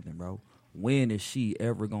need something, bro. When is she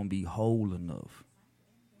ever going to be whole enough?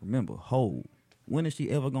 Remember, whole. When is she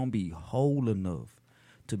ever going to be whole enough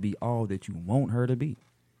to be all that you want her to be?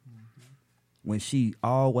 Mm-hmm. When she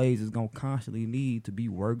always is going to constantly need to be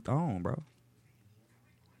worked on, bro.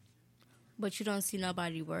 But you don't see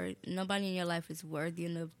nobody in your life is worthy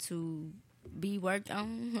enough to be worked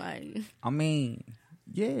on? Like, I mean,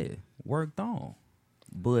 yeah, worked on.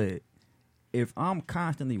 But if I'm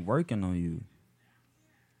constantly working on you,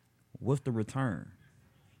 what's the return?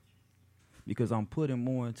 Because I'm putting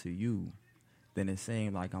more into you than it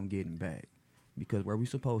seems like I'm getting back. Because where we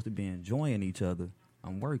supposed to be enjoying each other,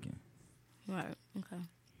 I'm working. Right. Okay.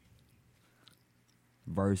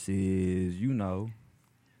 Versus, you know,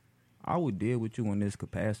 I would deal with you in this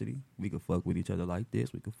capacity. We could fuck with each other like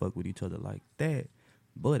this. We could fuck with each other like that.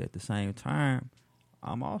 But at the same time,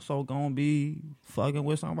 I'm also going to be fucking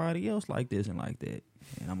with somebody else like this and like that.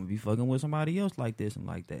 And I'm going to be fucking with somebody else like this and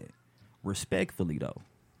like that. Respectfully, though.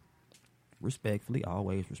 Respectfully,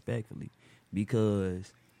 always respectfully.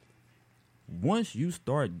 Because once you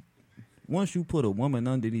put a woman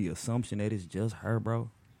under the assumption that it's just her, bro,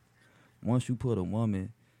 once you put a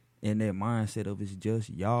woman in that mindset of it's just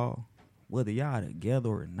y'all, whether y'all together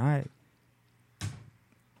or not,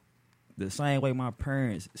 the same way my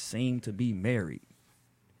parents seem to be married,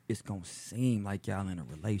 it's going to seem like y'all in a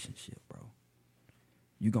relationship, bro.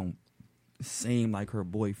 You going to seem like her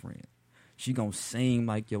boyfriend. She gonna seem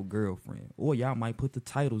like your girlfriend. Or y'all might put the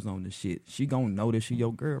titles on the shit. She gonna know that she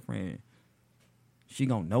your girlfriend. She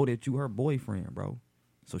gonna know that you her boyfriend, bro.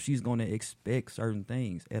 So she's gonna expect certain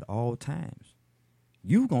things at all times.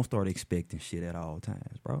 You gonna start expecting shit at all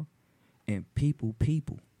times, bro. And people gonna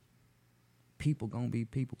be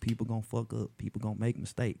people. People gonna fuck up. People gonna make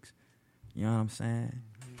mistakes. You know what I'm saying?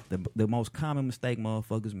 The most common mistake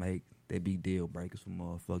motherfuckers make, they be deal breakers for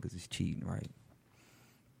motherfuckers, is cheating, right?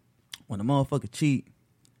 When a motherfucker cheat,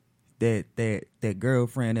 that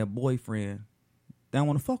girlfriend, that boyfriend, they don't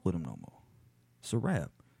want to fuck with him no more. It's a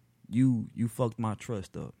wrap. You fucked my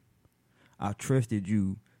trust up. I trusted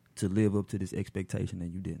you to live up to this expectation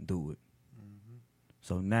and you didn't do it. Mm-hmm.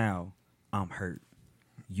 So now I'm hurt.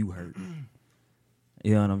 You hurt.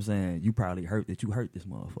 You know what I'm saying? You probably hurt that you hurt this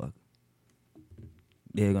motherfucker.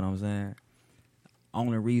 You know what I'm saying?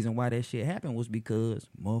 Only reason why that shit happened was because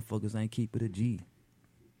motherfuckers ain't keep it a G.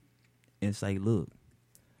 And say, look,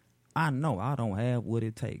 I know I don't have what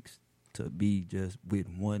it takes to be just with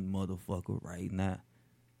one motherfucker right now.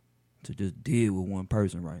 To just deal with one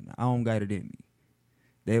person right now. I don't got it in me.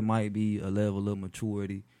 There might be a level of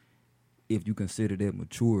maturity, if you consider that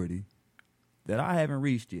maturity, that I haven't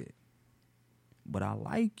reached yet. But I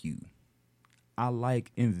like you. I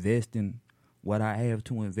like investing what I have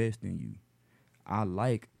to invest in you. I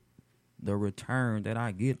like the return that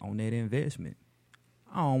I get on that investment.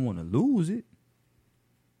 I don't want to lose it.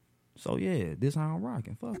 So, yeah, this how I'm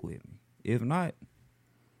rocking. Fuck with me. If not,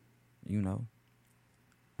 you know,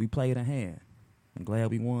 we played a hand. I'm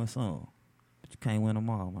glad we won some. But you can't win them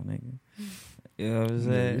all, my nigga. You know what I'm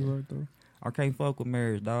saying? Yeah, you right, though. I can't fuck with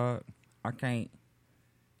marriage, dog. I can't.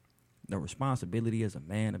 The responsibility as a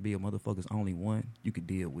man to be a motherfucker's only one, you could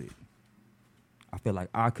deal with. I feel like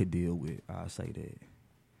I could deal with, I'll say that.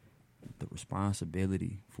 The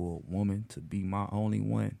responsibility for a woman to be my only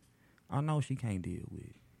one, I know she can't deal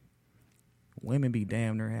with. Women be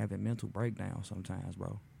damn near having mental breakdowns sometimes,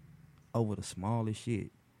 bro, over the smallest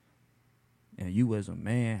shit. And you as a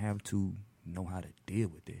man have to know how to deal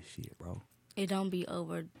with that shit, bro. It don't be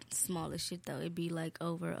over smallest shit, though. It be like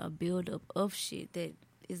over a buildup of shit that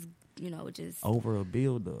is, you know, just... Over a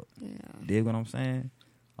buildup. Yeah. Dig what I'm saying?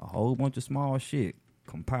 A whole bunch of small shit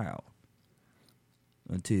compiled.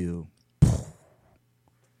 Until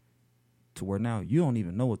to where now you don't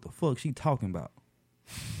even know what the fuck she talking about.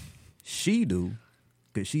 She do,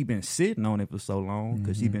 because she been sitting on it for so long,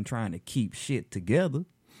 because she been trying to keep shit together.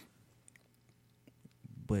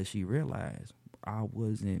 But she realized I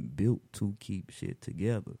wasn't built to keep shit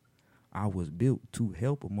together. I was built to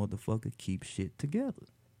help a motherfucker keep shit together.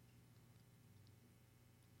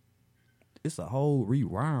 It's a whole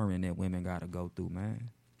rewiring that women gotta go through, man.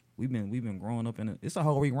 We've been growing up it's a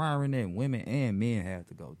whole rewiring that women and men have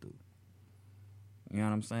to go through. You know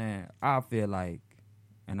what I'm saying? I feel like,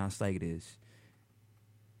 and I say this,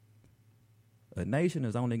 a nation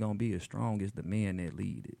is only gonna be as strong as the men that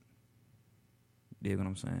lead it. You know what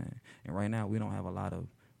I'm saying? And right now we don't have a lot of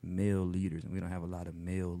male leaders and we don't have a lot of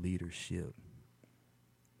male leadership.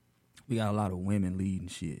 We got a lot of women leading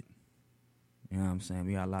shit. You know what I'm saying?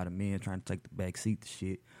 We got a lot of men trying to take the back seat to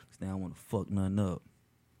shit because they don't want to fuck nothing up.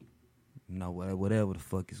 You know, whatever the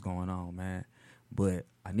fuck is going on, man. But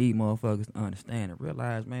I need motherfuckers to understand and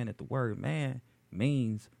realize, man, that the word man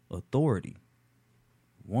means authority.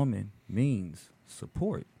 Woman means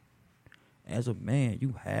support. As a man,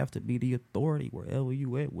 you have to be the authority wherever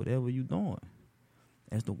you at, whatever you doing.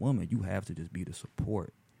 As the woman, you have to just be the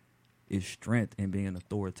support. It's strength in being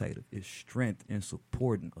authoritative. It's strength in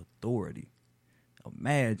supporting authority.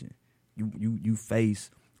 Imagine you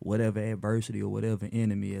face whatever adversity or whatever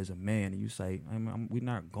enemy as a man, and you say, we're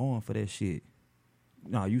not going for that shit.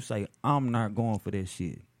 No, you say, I'm not going for that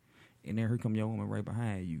shit. And then here come your woman right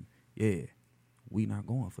behind you. Yeah, we not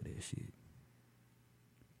going for that shit.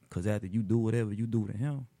 Because after you do whatever you do to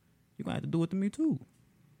him, you're going to have to do it to me too.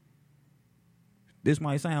 This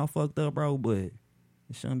might sound fucked up, bro, but there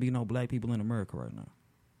shouldn't be no black people in America right now.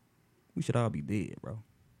 We should all be dead, bro.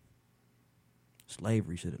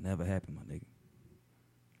 Slavery should have never happened, my nigga.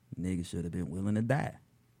 Niggas should have been willing to die.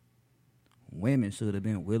 Women should have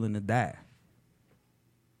been willing to die.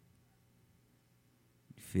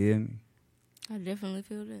 You feel me? I definitely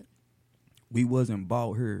feel that. We wasn't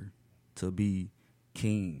bought here to be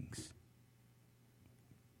kings.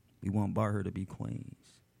 We weren't bought here to be queens.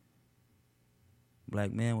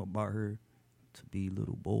 Black men were bought here to be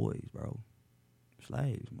little boys, bro.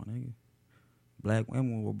 Slaves, my nigga. Black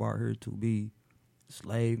women were brought here to be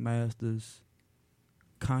slave masters,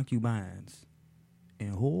 concubines,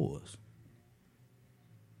 and whores.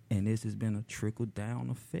 And this has been a trickle-down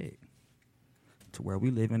effect to where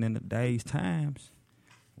we living in today's times.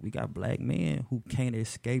 We got black men who can't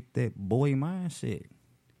escape that boy mindset.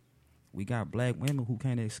 We got black women who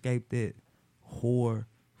can't escape that whore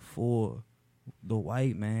for the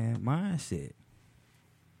white man mindset.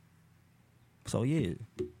 So yeah,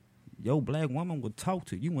 your black woman will talk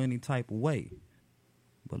to you any type of way,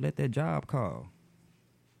 but let that job call.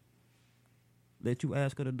 Let you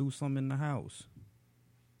ask her to do something in the house.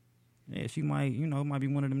 Yeah, she might, it might be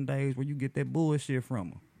one of them days where you get that bullshit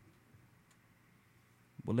from her.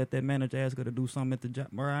 But let that manager ask her to do something at the job.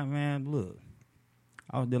 All right, man, look.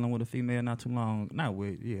 I was dealing with a female a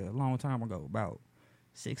long time ago, about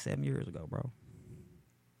 6-7 years ago, bro.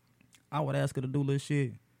 I would ask her to do little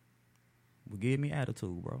shit. Would give me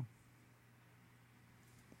attitude, bro.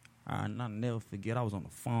 I'll never forget, I was on the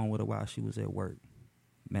phone with her while she was at work.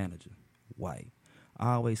 Manager, white.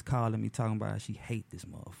 Always calling me, talking about how she hate this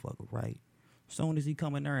motherfucker, right? Soon as he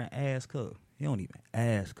come in there and ask her, he don't even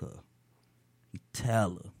ask her. He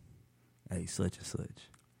tell her, hey, such and such.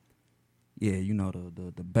 Yeah,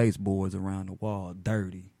 the baseboards around the wall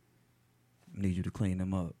dirty. Need you to clean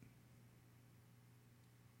them up.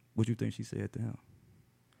 What you think she said to him?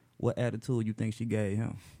 What attitude you think she gave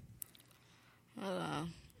him?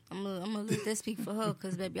 I'm gonna let that speak for her,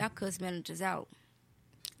 because, baby, I cuss managers out.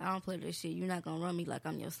 I don't play this shit. You're not gonna run me like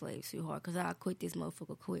I'm your slave, sweetheart, because I'll quit this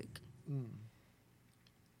motherfucker quick.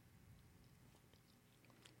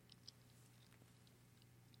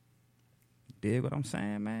 Dig what I'm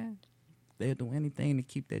saying, man? They'll do anything to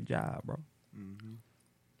keep that job, bro. Mm-hmm.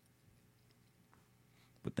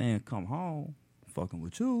 But then come home, fucking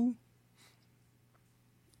with you.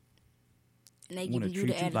 And they giving you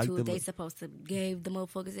the attitude they supposed to give the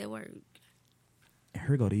motherfuckers at work. And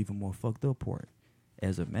here go the even more fucked up part.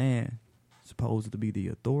 As a man, supposed to be the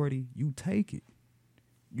authority, you take it.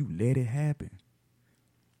 You let it happen.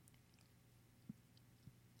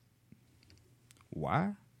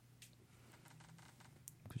 Why?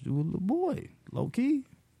 Because you a little boy. Low key.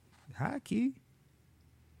 High key.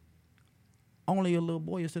 Only a little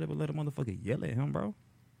boy instead of let a motherfucker yell at him, bro.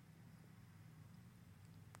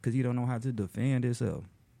 Because you don't know how to defend yourself.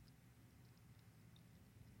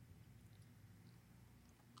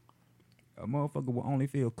 A motherfucker will only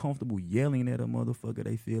feel comfortable yelling at a motherfucker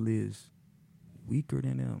they feel is weaker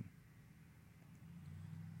than them.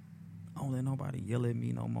 I don't let nobody yell at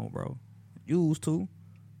me no more, bro. Used to.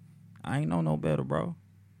 I ain't know no better, bro.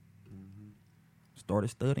 Mm-hmm. Started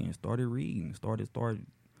studying, started reading, started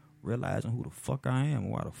realizing who the fuck I am,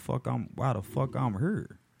 why the fuck I'm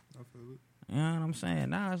here. I feel it. You know what I'm saying?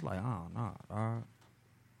 Now it's like, oh, nah, dog.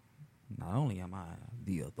 Not only am I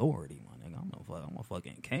the authority, my nigga, I'm a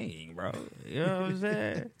fucking king, bro. You know what I'm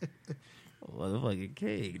saying? I'm a motherfucking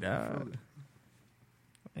king, dog.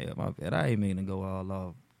 Yeah, my bad. I ain't mean to go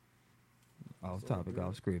all off topic,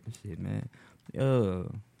 off script and shit, man.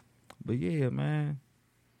 But yeah, man.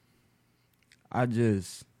 I know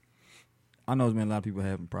there's been a lot of people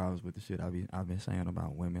having problems with the shit I've been saying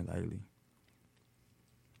about women lately.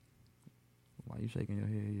 Why you shaking your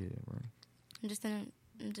head? Yeah, bro.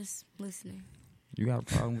 I'm just listening. You got a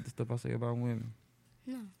problem with the stuff I say about women?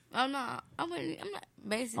 No. Oh, no. I'm not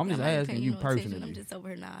basically. I'm just asking you personally. I'm just over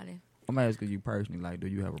here nodding. I'm asking you personally, like, do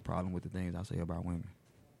you have a problem with the things I say about women?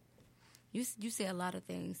 You say a lot of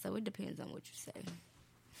things, so it depends on what you say.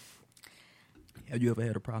 Have you ever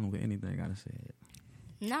had a problem with anything I said?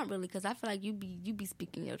 Not really, because I feel like you be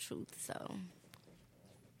speaking your truth, so.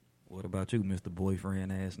 What about you, Mr.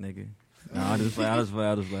 Boyfriend ass nigga? No, I just play.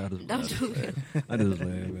 Don't do it. I just play,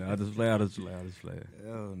 man. I just play.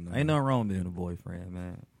 Hell no. Ain't nothing wrong being a boyfriend,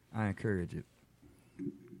 man. I encourage it.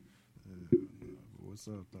 what's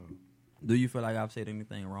up though? Do you feel like I've said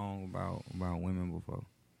anything wrong about women before?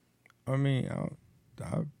 I mean, I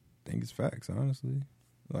think it's facts, honestly.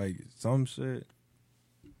 Like, some shit,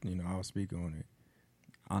 I'll speak on it.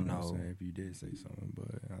 I know. You know what I'm saying, if you did say something,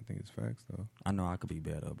 but I think it's facts, though. I know I could be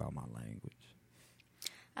better about my language.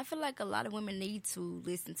 I feel like a lot of women need to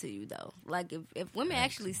listen to you, though. Like, if women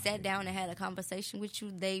actually sat down and had a conversation with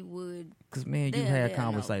you, they would. Because, man, you had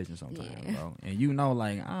conversations sometimes, bro. And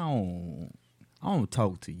like, I don't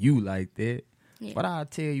talk to you like that. Yeah. But I'll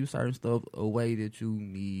tell you certain stuff a way that you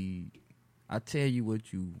need. I tell you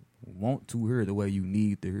what you want to hear the way you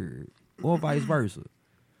need to hear it. Or vice versa.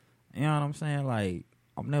 You know what I'm saying? Like,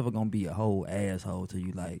 I'm never going to be a whole asshole to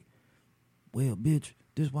you like, well, bitch,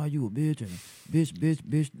 this why you a bitch, and bitch.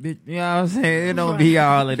 You know what I'm saying? It don't be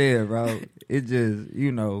all of that, bro. It just,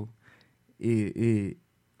 it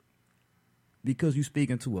because you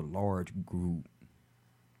speaking to a large group,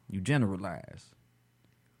 you generalize.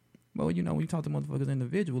 But, when you talk to motherfuckers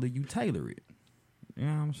individually, you tailor it. You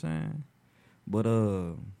know what I'm saying? But,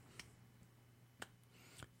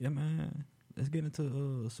 yeah, man, let's get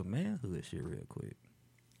into some manhood shit real quick.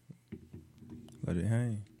 Let it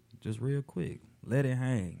hang. Just real quick. Let it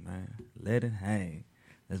hang, man. Let it hang.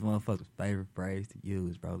 That's motherfucker's favorite phrase to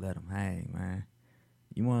use, bro. Let them hang, man.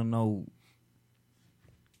 You want to know...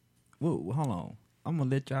 Well, hold on. I'm going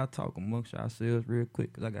to let y'all talk amongst yourselves real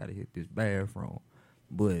quick because I got to hit this bathroom.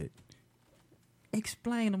 But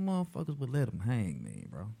explain the motherfuckers what let them hang mean,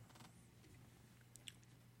 bro.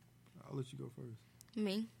 I'll let you go first.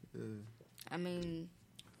 Me? Yeah. I mean...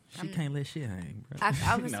 She can't let shit hang, bro.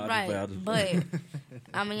 I was no, right, but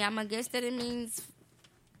I mean, I'm gonna guess that it means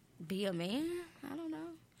be a man. I don't know,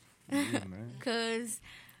 yeah, man. Cause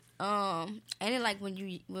ain't it like when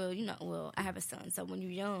I have a son, so when you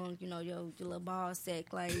young, your little ball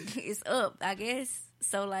sack like it's up, I guess.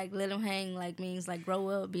 So like let him hang like means like grow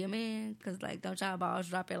up, be a man. Cause like don't y'all balls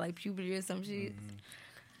drop at like puberty or some shit. Mm-hmm.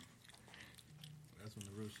 That's when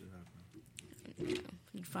the real shit happens.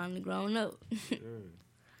 You finally grown up. Sure.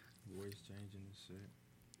 Voice changing and shit.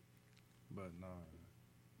 But nah,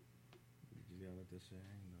 you just gotta let that shit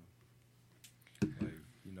hang though.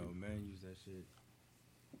 Like, men use that shit,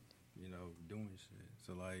 doing shit.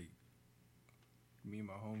 So like, me and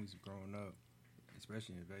my homies growing up,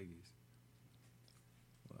 especially in Vegas,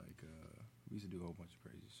 like, we used to do a whole bunch of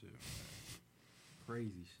crazy shit, man.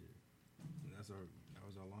 Crazy shit. And that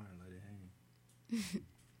was our line, let it hang.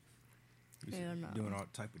 Hell no. Doing all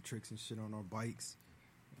type of tricks and shit on our bikes.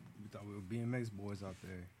 We thought we were BMX boys out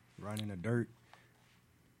there, riding in the dirt,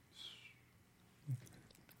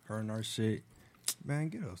 hurting our shit. Man,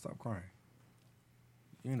 get up, stop crying.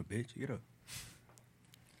 You ain't a bitch, get up.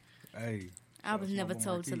 Hey. I was never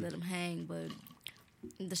told to let them hang, but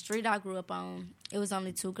the street I grew up on, it was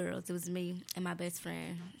only two girls. It was me and my best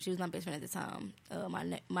friend. She was my best friend at the time,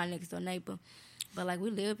 my next door neighbor. But, like,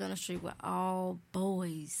 we lived on the street with all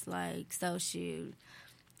boys. Like, so shit,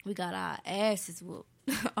 we got our asses whooped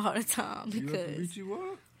all the time because... beat you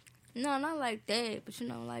up? No, not like that. But,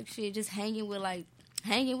 like, shit, just hanging with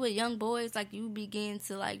young boys, like, you begin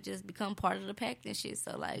to, like, just become part of the pack and shit.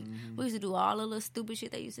 So, like, we used to do all the little stupid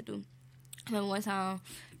shit they used to do. I remember one time,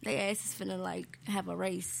 they asses finna, like, have a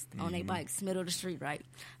race on their bikes, middle of the street, right?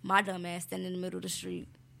 My dumb ass standing in the middle of the street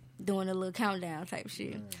doing a little countdown type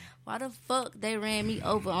shit. Man. Why the fuck they ran me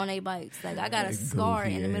over on their bikes? Like, I got a scar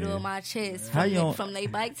in the middle of my chest from their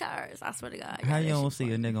bike tires. I swear to God. How you don't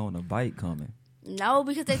see a nigga on a bike coming? No,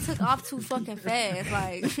 because they took off too fucking fast.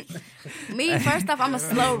 Like, me, first off, I'm a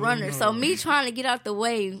slow runner. So me trying to get out the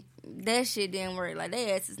way, that shit didn't work. Like,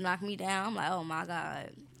 they asses knocked me down. I'm like, oh my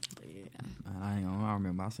God. But yeah. I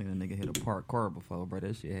remember I seen a nigga hit a parked car before, bro.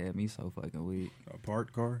 That shit had me so fucking weak. A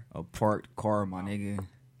parked car? A parked car, my nigga.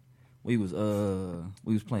 We was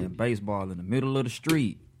playing baseball in the middle of the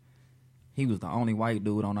street. He was the only white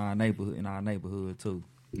dude in our neighborhood too.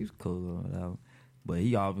 He was cool though. But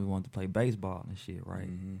he always wanted to play baseball and shit, right?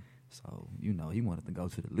 Mm-hmm. So, he wanted to go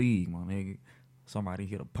to the league, my nigga. Somebody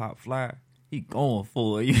hit a pop fly, he going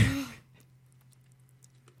for it.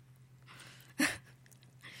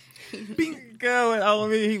 Bing, going on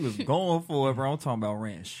me. He was going for it, bro. I'm talking about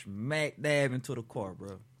ran smack dab into the car,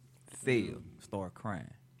 bro. Fell, start crying.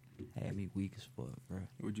 Had me weak as fuck, bro.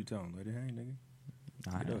 What'd you tell him? Let it hang, nigga?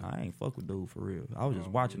 I ain't fuck with dude for real. I was just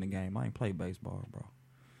watching the game. I ain't play baseball, bro.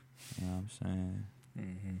 You know what I'm saying?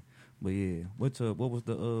 Mm-hmm. But yeah, what was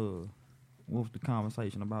the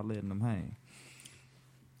conversation about letting them hang?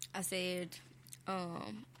 I said,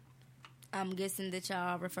 I'm guessing that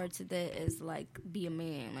y'all refer to that as like be a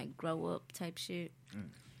man, like grow up type shit.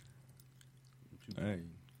 Hey,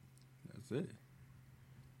 that's it.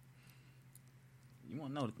 You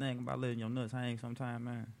want to know the thing about letting your nuts hang sometime,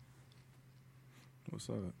 man? What's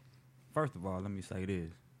up? First of all, let me say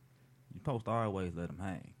this. You supposed to always let them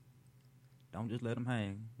hang. Don't just let them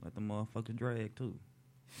hang. Let them motherfuckers drag, too.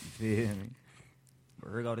 You feel me?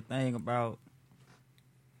 But here go the thing about,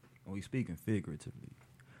 we speaking figuratively.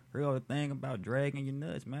 Here go the thing about dragging your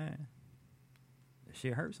nuts, man. That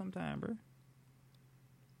shit hurts sometimes, bro.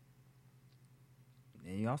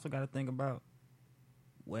 And you also got to think about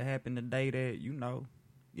what happened the day that,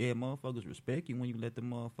 yeah, motherfuckers respect you when you let the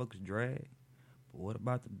motherfuckers drag. But what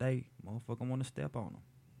about the day motherfucker want to step on them?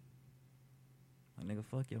 Like, nigga,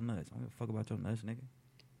 fuck your nuts. I don't give a fuck about your nuts, nigga.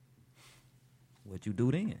 What you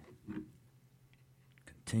do then?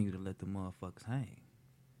 Continue to let the motherfuckers hang.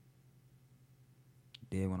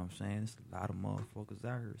 Dig what I'm saying? It's a lot of motherfuckers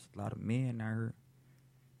out here. It's a lot of men out here.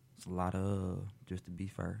 It's a lot of, just to be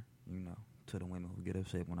fair, to the women who get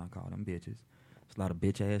upset when I call them bitches. It's a lot of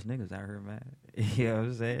bitch-ass niggas out here, man. You know what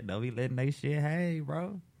I'm saying? Don't be letting they shit hang,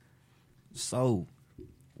 bro. So,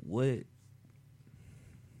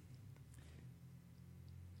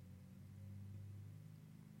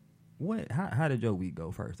 how did your week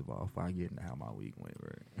go, first of all, before I get into how my week went,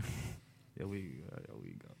 right? Your week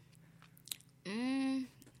go.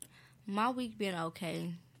 My week been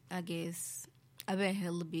okay, I guess. I've been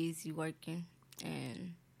hella busy working,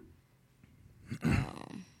 and I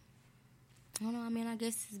don't know. I mean, I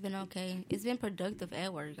guess it's been okay. It's been productive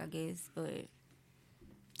at work, I guess, but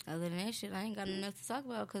other than that shit, I ain't got enough to talk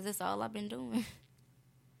about because that's all I've been doing.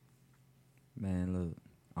 Man, look,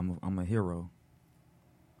 I'm a hero.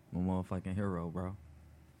 I'm a motherfucking hero, bro.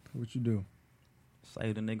 What you do?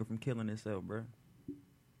 Save the nigga from killing himself, bro.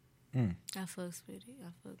 I fucks with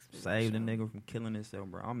it. Save the nigga from killing himself,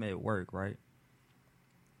 bro. I'm at work, right?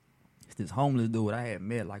 It's this homeless dude I had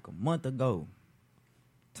met like a month ago.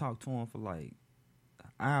 Talked to him for like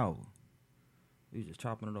an hour. We was just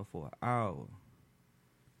chopping it up for an hour.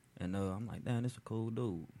 And I'm like, damn, this a cool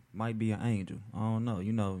dude. Might be an angel. I don't know.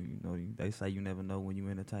 They say you never know when you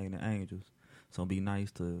entertain the angels. So be nice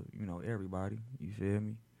to, everybody. You feel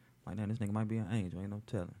me? Like, damn, this nigga might be an angel. Ain't no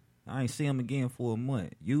telling. I ain't see him again for a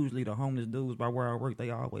month. Usually the homeless dudes by where I work,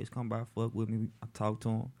 they always come by, fuck with me. I talk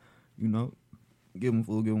to them, give him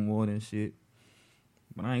food, give him water and shit.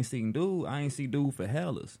 But I ain't see dude for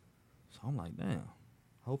hellas. So I'm like, damn,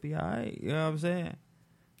 hope he all right. You know what I'm saying?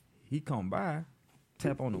 He come by,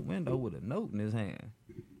 tap on the window with a note in his hand.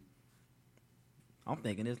 I'm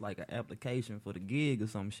thinking it's like an application for the gig or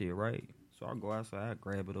some shit, right? So I go outside,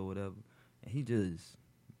 grab it or whatever, and he just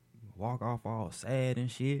walk off all sad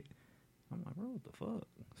and shit. I'm like, bro, what the fuck?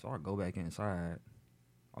 So I go back inside,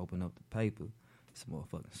 open up the paper. It's a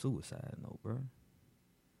motherfucking suicide note, bro.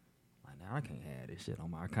 Like, now I can't have this shit on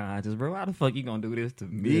my conscience, bro. How the fuck you gonna do this to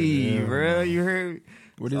me, bro? You heard?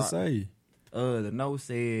 What did it say? The note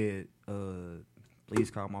said, please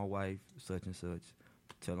call my wife, such and such.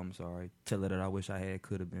 Tell her I'm sorry. Tell her that I wish I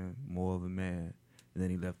could have been more of a man. And then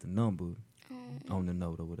he left the number on the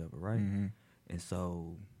note or whatever, right? Mm-hmm. And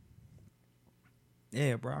so,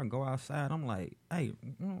 yeah, bro, I go outside. I'm like, hey,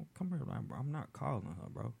 come here, like, bro. I'm not calling her,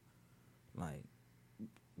 bro. Like,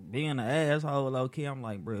 being an asshole, low-key, I'm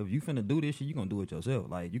like, bro, if you finna do this shit, you gonna do it yourself.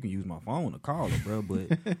 Like, you can use my phone to call her, bro,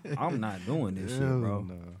 but I'm not doing this shit, bro.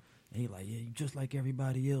 No. And he like, yeah, you just like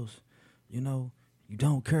everybody else. You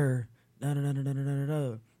don't care.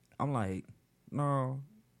 Da-da-da-da-da-da-da. I'm like, no,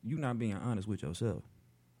 you not being honest with yourself.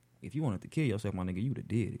 If you wanted to kill yourself, my nigga, you would have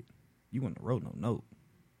did it. You wouldn't have wrote no note.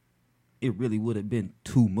 It really would have been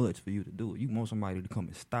too much for you to do it. You want somebody to come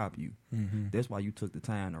and stop you. Mm-hmm. That's why you took the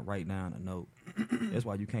time to write down a note. That's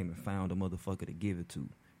why you came and found a motherfucker to give it to,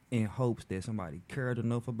 in hopes that somebody cared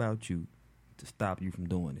enough about you to stop you from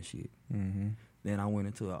doing the shit. Mm-hmm. Then I went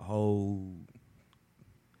into a whole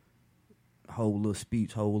little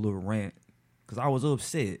speech, whole little rant, because I was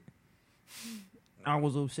upset. I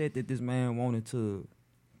was upset that this man wanted to,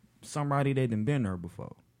 somebody that done been there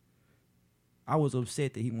before. I was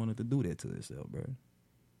upset that he wanted to do that to himself, bro.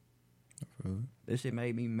 That shit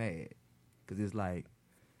made me mad. Because it's like,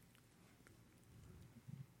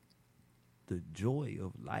 the joy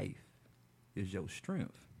of life is your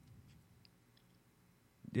strength.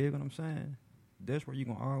 You dig what I'm saying? That's where you're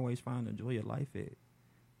going to always find the joy of life at,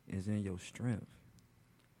 is in your strength.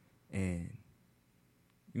 And,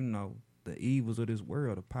 the evils of this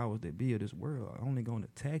world, the powers that be of this world, are only going to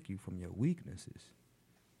attack you from your weaknesses.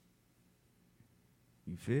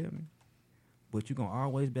 You feel me? But you're going to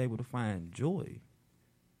always be able to find joy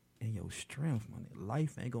in your strength, man.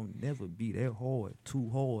 Life ain't going to never be that hard, too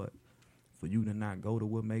hard, for you to not go to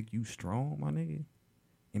what make you strong, my nigga,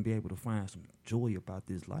 and be able to find some joy about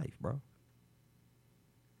this life, bro.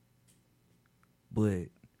 But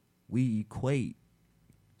we equate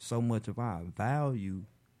so much of our value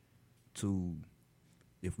to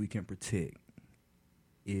if we can protect,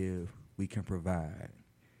 if we can provide,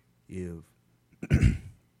 if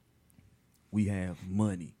we have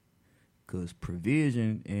money. Because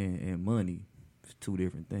provision and money is two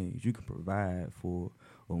different things. You can provide for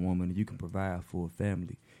a woman and you can provide for a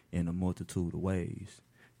family in a multitude of ways.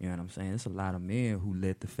 You know what I'm saying? There's a lot of men who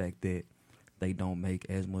let the fact that they don't make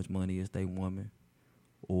as much money as they woman,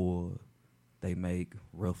 or they make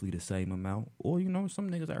roughly the same amount, or, you know, some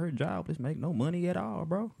niggas out here jobless make no money at all,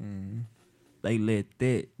 bro. Mm-hmm. They let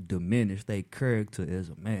that diminish their character as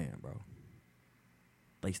a man, bro.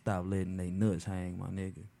 They stop letting their nuts hang, my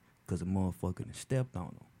nigga, because a motherfucker done stepped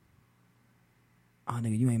on them. Oh,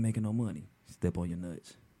 nigga, you ain't making no money. Step on your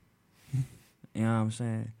nuts. You know what I'm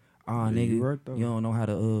saying? Oh, nigga, you don't know how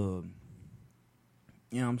to,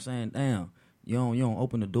 you know what I'm saying? Damn, you don't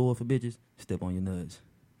open the door for bitches. Step on your nuts.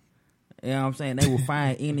 You know what I'm saying? They will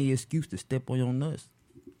find any excuse to step on your nuts.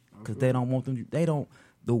 Because they don't want them,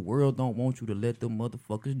 the world don't want you to let them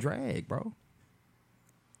motherfuckers drag, bro.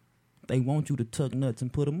 They want you to tuck nuts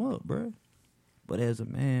and put them up, bro. But as a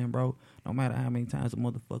man, bro, no matter how many times a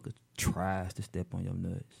motherfucker tries to step on your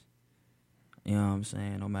nuts, you know what I'm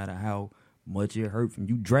saying? No matter how much it hurt from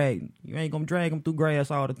you dragging, you ain't gonna drag them through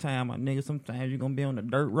grass all the time, my nigga. Sometimes you're gonna be on the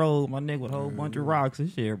dirt road, my nigga, with a whole bunch of rocks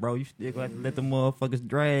and shit, bro. You still gonna have to let the motherfuckers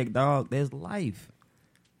drag, dog. That's life.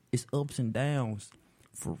 It's ups and downs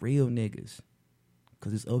for real niggas.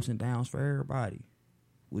 Because it's ups and downs for everybody.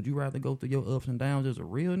 Would you rather go through your ups and downs as a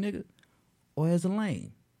real nigga or as a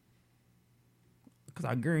lame? Because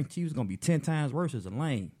I guarantee you it's going to be 10 times worse as a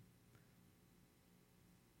lame.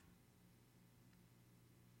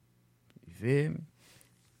 You feel me?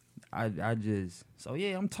 I just... So,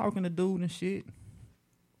 yeah, I'm talking to dude and shit.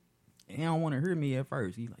 And he don't want to hear me at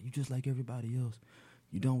first. He's like, you just like everybody else.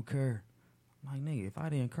 You don't care. I'm like, nigga, if I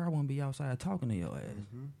didn't care, I wouldn't be outside talking to your ass.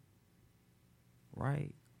 Mm-hmm.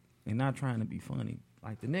 Right? And not trying to be funny.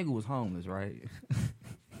 Like, the nigga was homeless, right?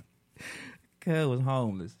 Cuz was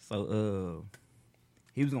homeless. So,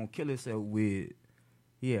 he was gonna kill himself with,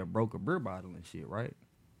 he had broke a beer bottle and shit, right?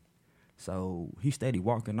 So, he steady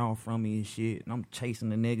walking off from me and shit, and I'm chasing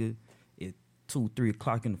the nigga at 2, 3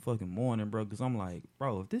 o'clock in the fucking morning, bro, because I'm like,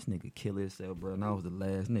 bro, if this nigga kill himself, bro, and I was the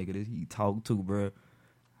last nigga that he talked to, bro,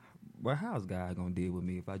 how's God gonna deal with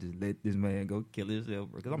me if I just let this man go kill himself,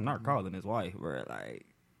 bro? Because I'm not calling his wife, bro. Like,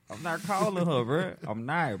 I'm not calling her, bro. I'm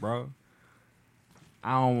not, bro.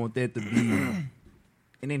 I don't want that to be.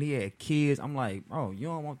 And then he had kids. I'm like, bro, you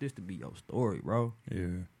don't want this to be your story, bro.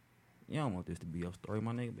 Yeah. You don't want this to be your story,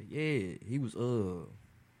 my nigga. But yeah, he was,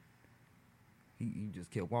 he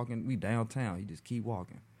just kept walking. We downtown. He just keep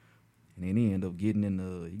walking. And then he ended up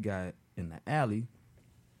getting he got in the alley,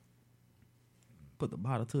 put the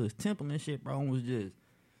bottle to his temple and shit, bro, and was just,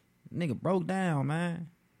 nigga broke down, man.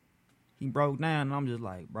 He broke down, and I'm just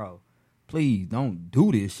like, bro, please don't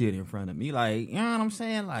do this shit in front of me. Like, you know what I'm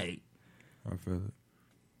saying? Like, I feel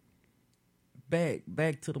it.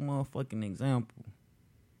 Back to the motherfucking example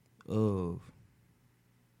of,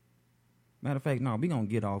 matter of fact, no, we gonna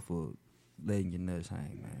get off of letting your nuts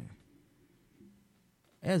hang, man.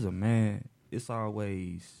 As a man, it's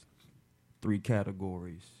always 3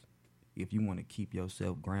 categories if you want to keep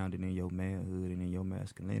yourself grounded in your manhood and in your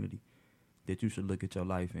masculinity that you should look at your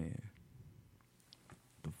life in.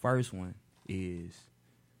 The first one is,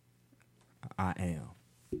 I am.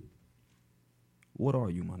 What are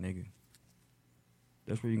you, my nigga?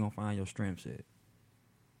 That's where you're gonna find your strengths at.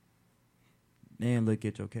 Then look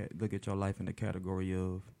at your life in the category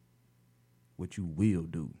of what you will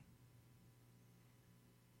do.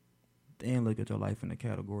 Then look at your life in the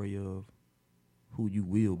category of who you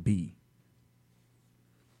will be.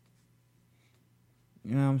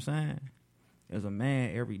 You know what I'm saying? As a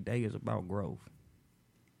man, every day is about growth.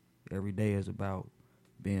 Every day is about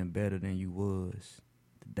being better than you was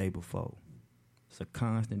the day before. It's a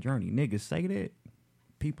constant journey. Niggas say that.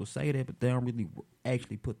 People say that, but they don't really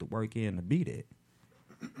actually put the work in to be that.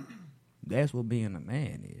 That's what being a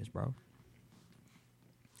man is, bro.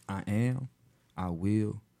 I am, I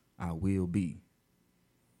will be.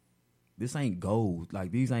 This ain't goals.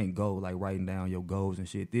 Like, these ain't goals, like writing down your goals and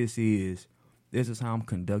shit. This is how I'm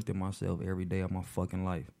conducting myself every day of my fucking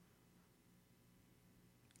life.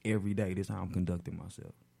 Every day, this is how I'm conducting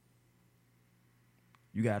myself.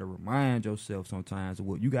 You got to remind yourself sometimes of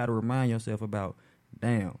what you got to remind yourself about.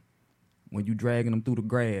 Damn, when you dragging them through the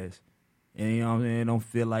grass, and you know what I'm saying, don't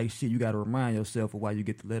feel like shit, you got to remind yourself of why you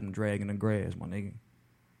get to let them drag in the grass, my nigga.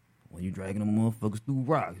 When you dragging them motherfuckers through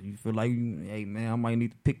rocks, you feel like, hey, man, I might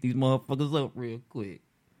need to pick these motherfuckers up real quick.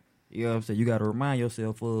 You know what I'm saying? You got to remind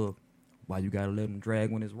yourself of why you got to let them drag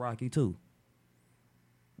when it's rocky, too.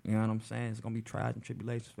 You know what I'm saying? It's going to be trials and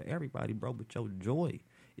tribulations for everybody, bro, but your joy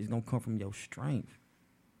is going to come from your strength.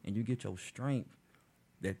 And you get your strength,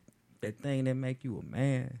 that thing that make you a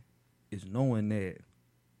man is knowing that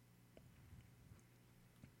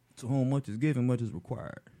to whom much is given, much is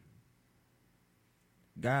required.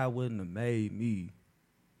 God wouldn't have made me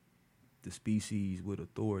the species with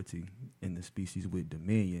authority and the species with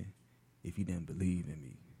dominion if he didn't believe in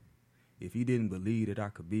me. If he didn't believe that I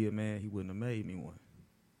could be a man, he wouldn't have made me one.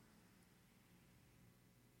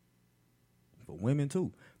 For women,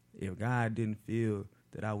 too. If God didn't feel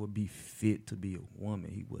that I would be fit to be a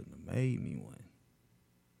woman, he wouldn't have made me one.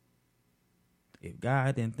 If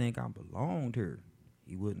God didn't think I belonged here,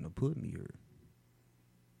 he wouldn't have put me here.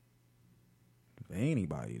 For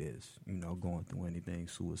anybody that's, going through anything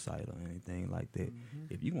suicidal or anything like that,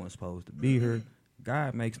 if you weren't supposed to be here,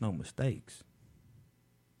 God makes no mistakes.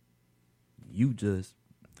 You just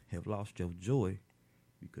have lost your joy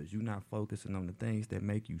because you're not focusing on the things that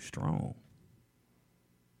make you strong.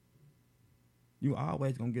 You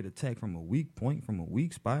always gonna get attacked from a weak point, from a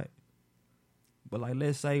weak spot. But like,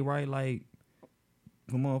 let's say, right, like,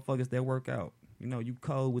 for motherfuckers that work out, you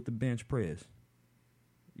cold with the bench press.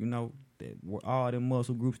 That all them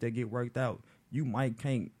muscle groups that get worked out,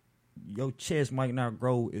 your chest might not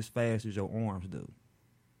grow as fast as your arms do.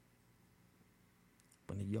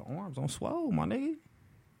 But if your arms on swole, my nigga,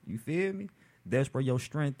 you feel me? That's where your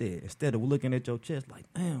strength is. Instead of looking at your chest like,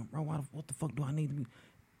 damn, bro, what the fuck do I need to be?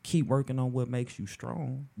 Keep working on what makes you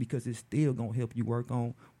strong, because it's still gonna help you work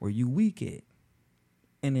on where you weak at.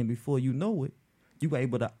 And then before you know it, you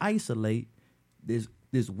able to isolate this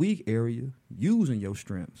weak area using your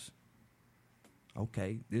strengths.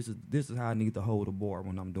 Okay, this is how I need to hold the bar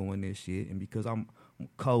when I'm doing this shit. And because I'm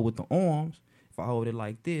cold with the arms, if I hold it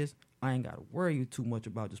like this, I ain't gotta worry too much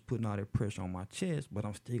about just putting all that pressure on my chest, but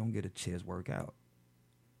I'm still gonna get a chest workout.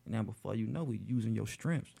 And now before you know it, using your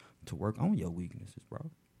strengths to work on your weaknesses, bro.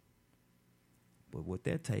 But what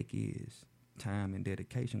that take is time and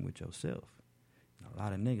dedication with yourself. And a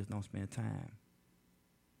lot of niggas don't spend time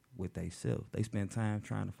with theyself. They spend time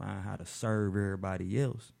trying to find how to serve everybody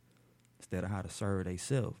else instead of how to serve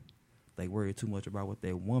theyself. They worry too much about what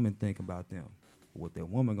their woman think about them, or what their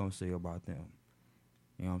woman gonna say about them.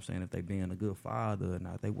 You know what I'm saying? If they being a good father or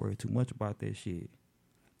not, they worry too much about that shit. You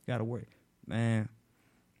gotta worry. Man,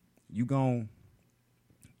 you gonna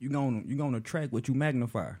attract what you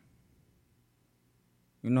magnify.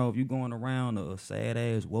 If you going around a sad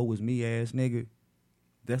ass, woe is me ass nigga,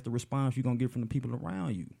 that's the response you gonna get from the people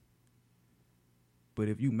around you. But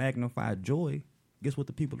if you magnify joy, guess what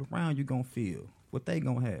the people around you gonna feel? What they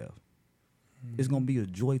gonna have? It's gonna be a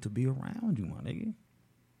joy to be around you, my nigga.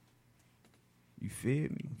 You feel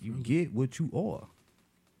me? You get what you are.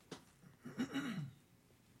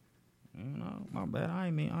 My bad.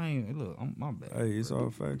 My bad. Hey, it's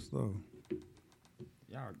all facts though.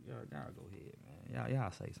 Y'all go ahead, man.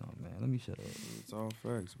 Y'all say something, man. Let me shut up. It's all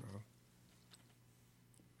facts, bro.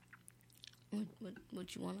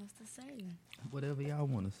 What you want us to say? Whatever y'all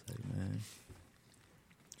want to say, man.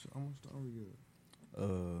 So how much time we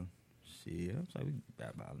got? Shit, I'm saying we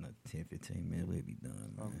got about another 10, 15 minutes. We'll be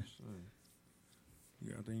done, man. You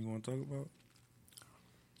got anything you want to talk about?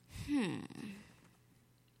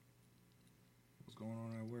 What's going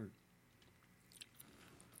on at work?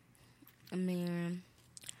 I mean,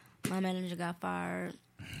 my manager got fired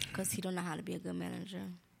because he don't know how to be a good manager.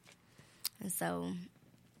 And so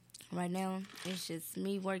right now, it's just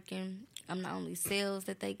me working. I'm the only sales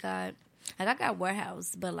that they got. Like, I got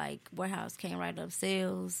warehouse, but, like, warehouse can't write up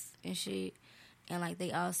sales and shit. And, like,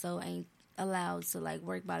 they also ain't allowed to, like,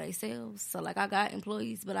 work by themselves. So, like, I got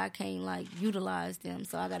employees, but I can't, like, utilize them.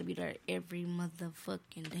 So I got to be there every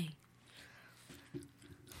motherfucking day.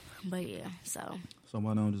 But, yeah, so. So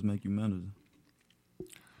why don't just make you manager?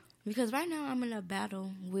 Because right now I'm in a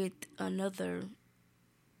battle with another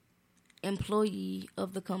employee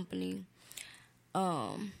of the company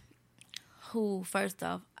who, first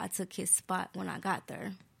off, I took his spot when I got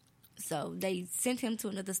there. So they sent him to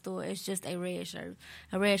another store. It's just a red shirt.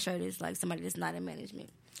 A red shirt is like somebody that's not in management.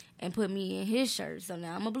 And put me in his shirt. So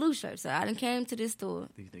now I'm a blue shirt. So I done came to this store.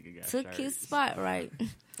 These niggas got took shirts. his spot, right?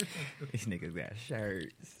 These niggas got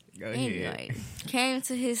shirts. Go anyway, ahead. Came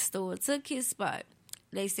to his store, took his spot.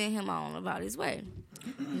 They sent him on about his way.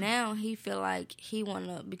 Now he feel like he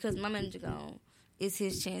wanna, because my manager gone, it's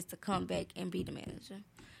his chance to come back and be the manager.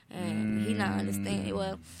 And he not understanding.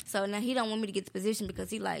 Well, so now he don't want me to get the position because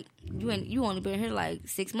he like, you only been here like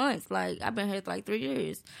 6 months. Like, I've been here for like 3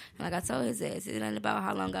 years. And like I told his ass, it ain't about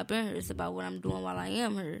how long I've been here. It's about what I'm doing while I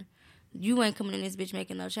am here. You ain't coming in this bitch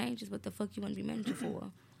making no changes. What the fuck you want to be manager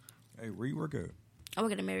for? Hey, where you work at? I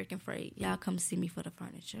work at American Freight. Y'all come see me for the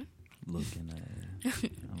furniture. Looking at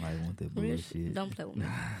I might want that Real bullshit. Don't play with me.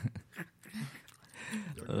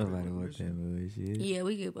 Nobody want that bullshit. Yeah,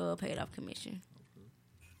 we get paid off commission.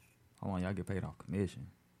 How long y'all get paid off commission?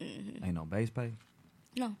 Mm-hmm. Ain't no base pay?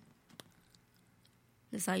 No.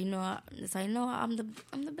 That's how you know. I'm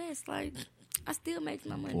the best. Like, I still make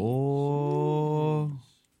my money. Oh,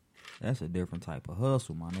 that's a different type of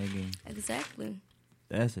hustle, my nigga. Exactly.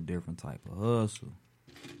 That's a different type of hustle.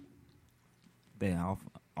 Damn,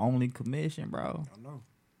 only commission, bro. I know.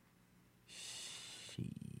 Shit,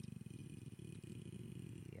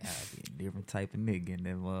 I be a different type of nigga in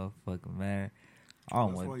that motherfucker, man.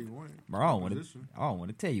 That's why you want it. Bro, I don't want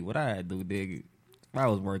to tell you what I do, nigga. If I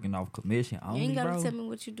was working off commission only, You ain't gotta bro. tell me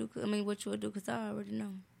what you do. What you would do, because I already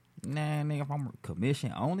know. Nah, nigga, if I'm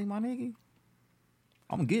commission only, my nigga,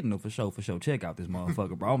 I'm getting it for sure. Check out this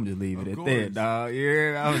motherfucker, bro. I'm just leave it at that, dog.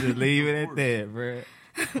 Yeah, I'm just leave it at that, bro.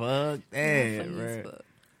 Fuck that, bro.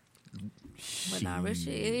 But nah, real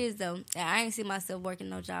shit, it is though. I ain't see myself working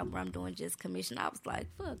no job where I'm doing just commission. I was like,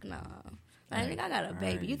 fuck nah. Like, nigga, I got a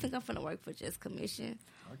baby. You think I'm finna work for just commission?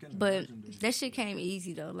 But that shit came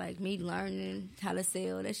easy though. Like me learning how to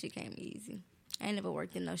sell, that shit came easy. I ain't never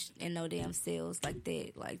worked in no damn sales like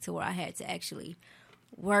that, like to where I had to actually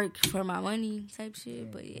work for my money type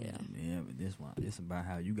shit. But yeah, but this about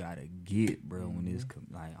how you gotta get, bro. When it's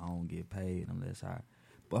like I don't get paid unless I.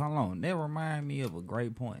 But hold on, that remind me of a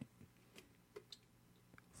great point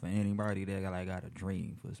for anybody that got a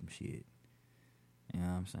dream for some shit. You know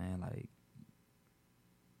what I'm saying? Like,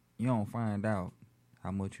 you don't find out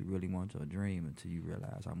how much you really want your dream until you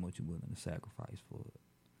realize how much you're willing to sacrifice for it.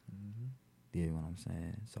 You know what I'm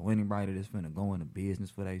saying? So anybody that's finna go into business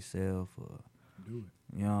for themselves or do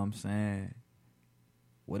it. You know what I'm saying?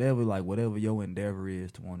 Whatever your endeavor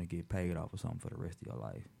is to want to get paid off of something for the rest of your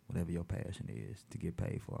life, whatever your passion is to get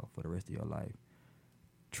paid for the rest of your life,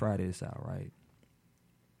 try this out, right?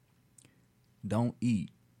 Don't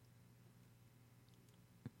eat.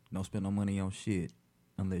 Don't spend no money on shit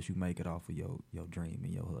unless you make it off of your dream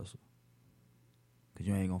and your hustle. Because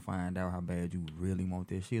you ain't going to find out how bad you really want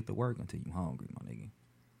that shit to work until you hungry, my nigga.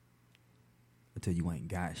 Until you ain't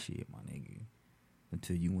got shit, my nigga.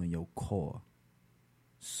 Until you in your car,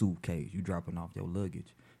 suitcase, you dropping off your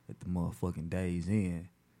luggage at the motherfucking Days Inn.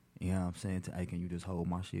 You know what I'm saying? Hey, can you just hold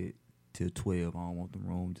my shit till 12? I don't want the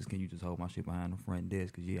room. Can you just hold my shit behind the front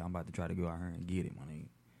desk? Because, I'm about to try to go out here and get it, my nigga.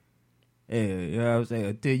 Yeah, you know what I'm saying?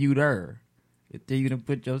 Until you there. Until you done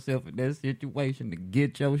put yourself in that situation to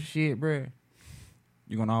get your shit, bruh.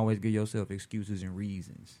 You're going to always give yourself excuses and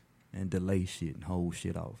reasons and delay shit and hold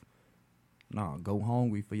shit off. Nah, go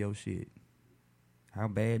hungry for your shit. How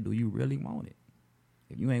bad do you really want it?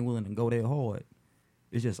 If you ain't willing to go that hard,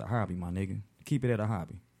 it's just a hobby, my nigga. Keep it at a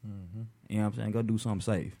hobby. Mm-hmm. You know what I'm saying? Go do something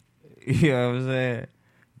safe. You know what I'm saying?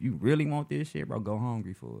 You really want this shit, bro, go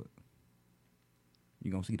hungry for it.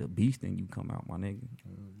 You gonna see the beast in you come out, my nigga.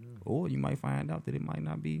 Yeah. Or you might find out that it might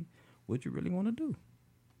not be what you really want to do.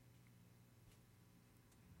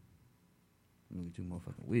 Look at you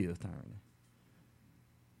motherfucking wheels turning.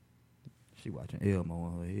 She watching Elmo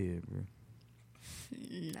on her head, bro.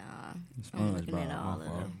 Nah, I'm looking at all of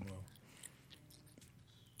them.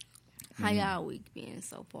 How y'all week been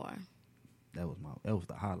so far? That was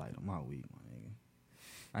the highlight of my week, my nigga.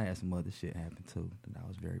 I had some other shit happen too that I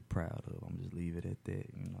was very proud of. I'm just leave it at that,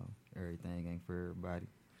 you know. Everything ain't for everybody,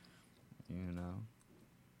 you know.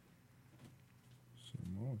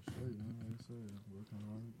 Some more shit, man. Like I said, working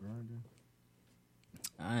hard, grinding.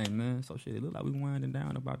 Alright, man. So shit, it look like we winding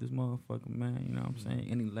down about this motherfucker, man. You know what I'm saying?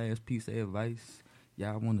 Any last piece of advice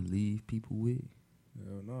y'all want to leave people with?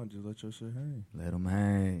 Hell no, just let your shit hang. Let them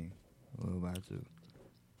hang. What about you?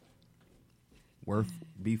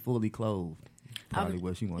 Be fully clothed. Probably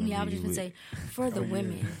what she want to leave I was just going to say, for the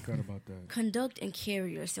women, cut about that. Conduct and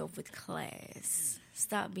carry yourself with class.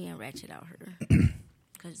 Stop being ratchet out here.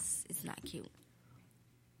 Because it's not cute.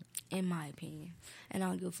 In my opinion. And I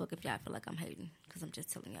don't give a fuck if y'all feel like I'm hating. Because I'm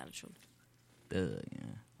just telling y'all the truth. Yeah.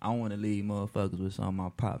 I want to leave motherfuckers with something my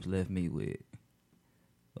pops left me with.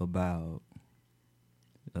 About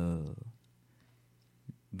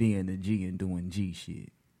being a G and doing G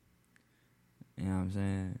shit. You know what I'm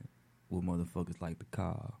saying? What motherfuckers like to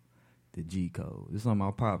call the G code. This is something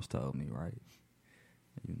my pops told me, right?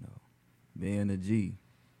 You know, being a G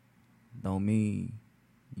don't mean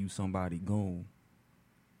you somebody goon.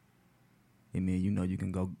 It mean you know you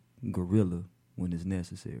can go gorilla when it's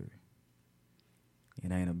necessary.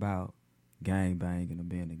 It ain't about gang banging or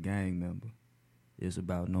being a gang member. It's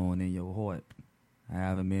about knowing in your heart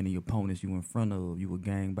However many opponents you in front of, you a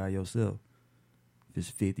gang by yourself. If it's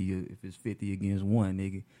 50 against one,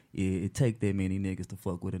 nigga, it take that many niggas to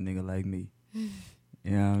fuck with a nigga like me. You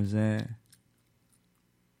know what I'm saying?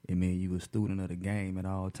 It mean you a student of the game at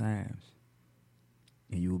all times.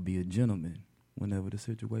 And you will be a gentleman whenever the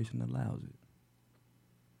situation allows it.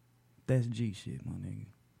 That's G shit, my nigga.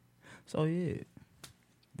 So yeah,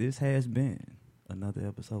 this has been another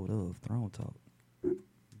episode of Throne Talk,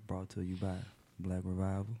 brought to you by Black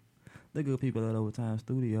Revival, the good people at Overtime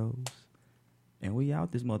Studios. And we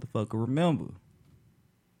out this motherfucker. Remember,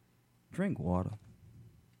 drink water.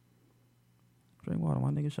 Drink water, my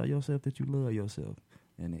nigga. Show yourself that you love yourself.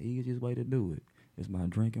 And the easiest way to do it is by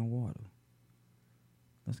drinking water.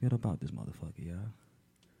 Let's get up out this motherfucker, y'all.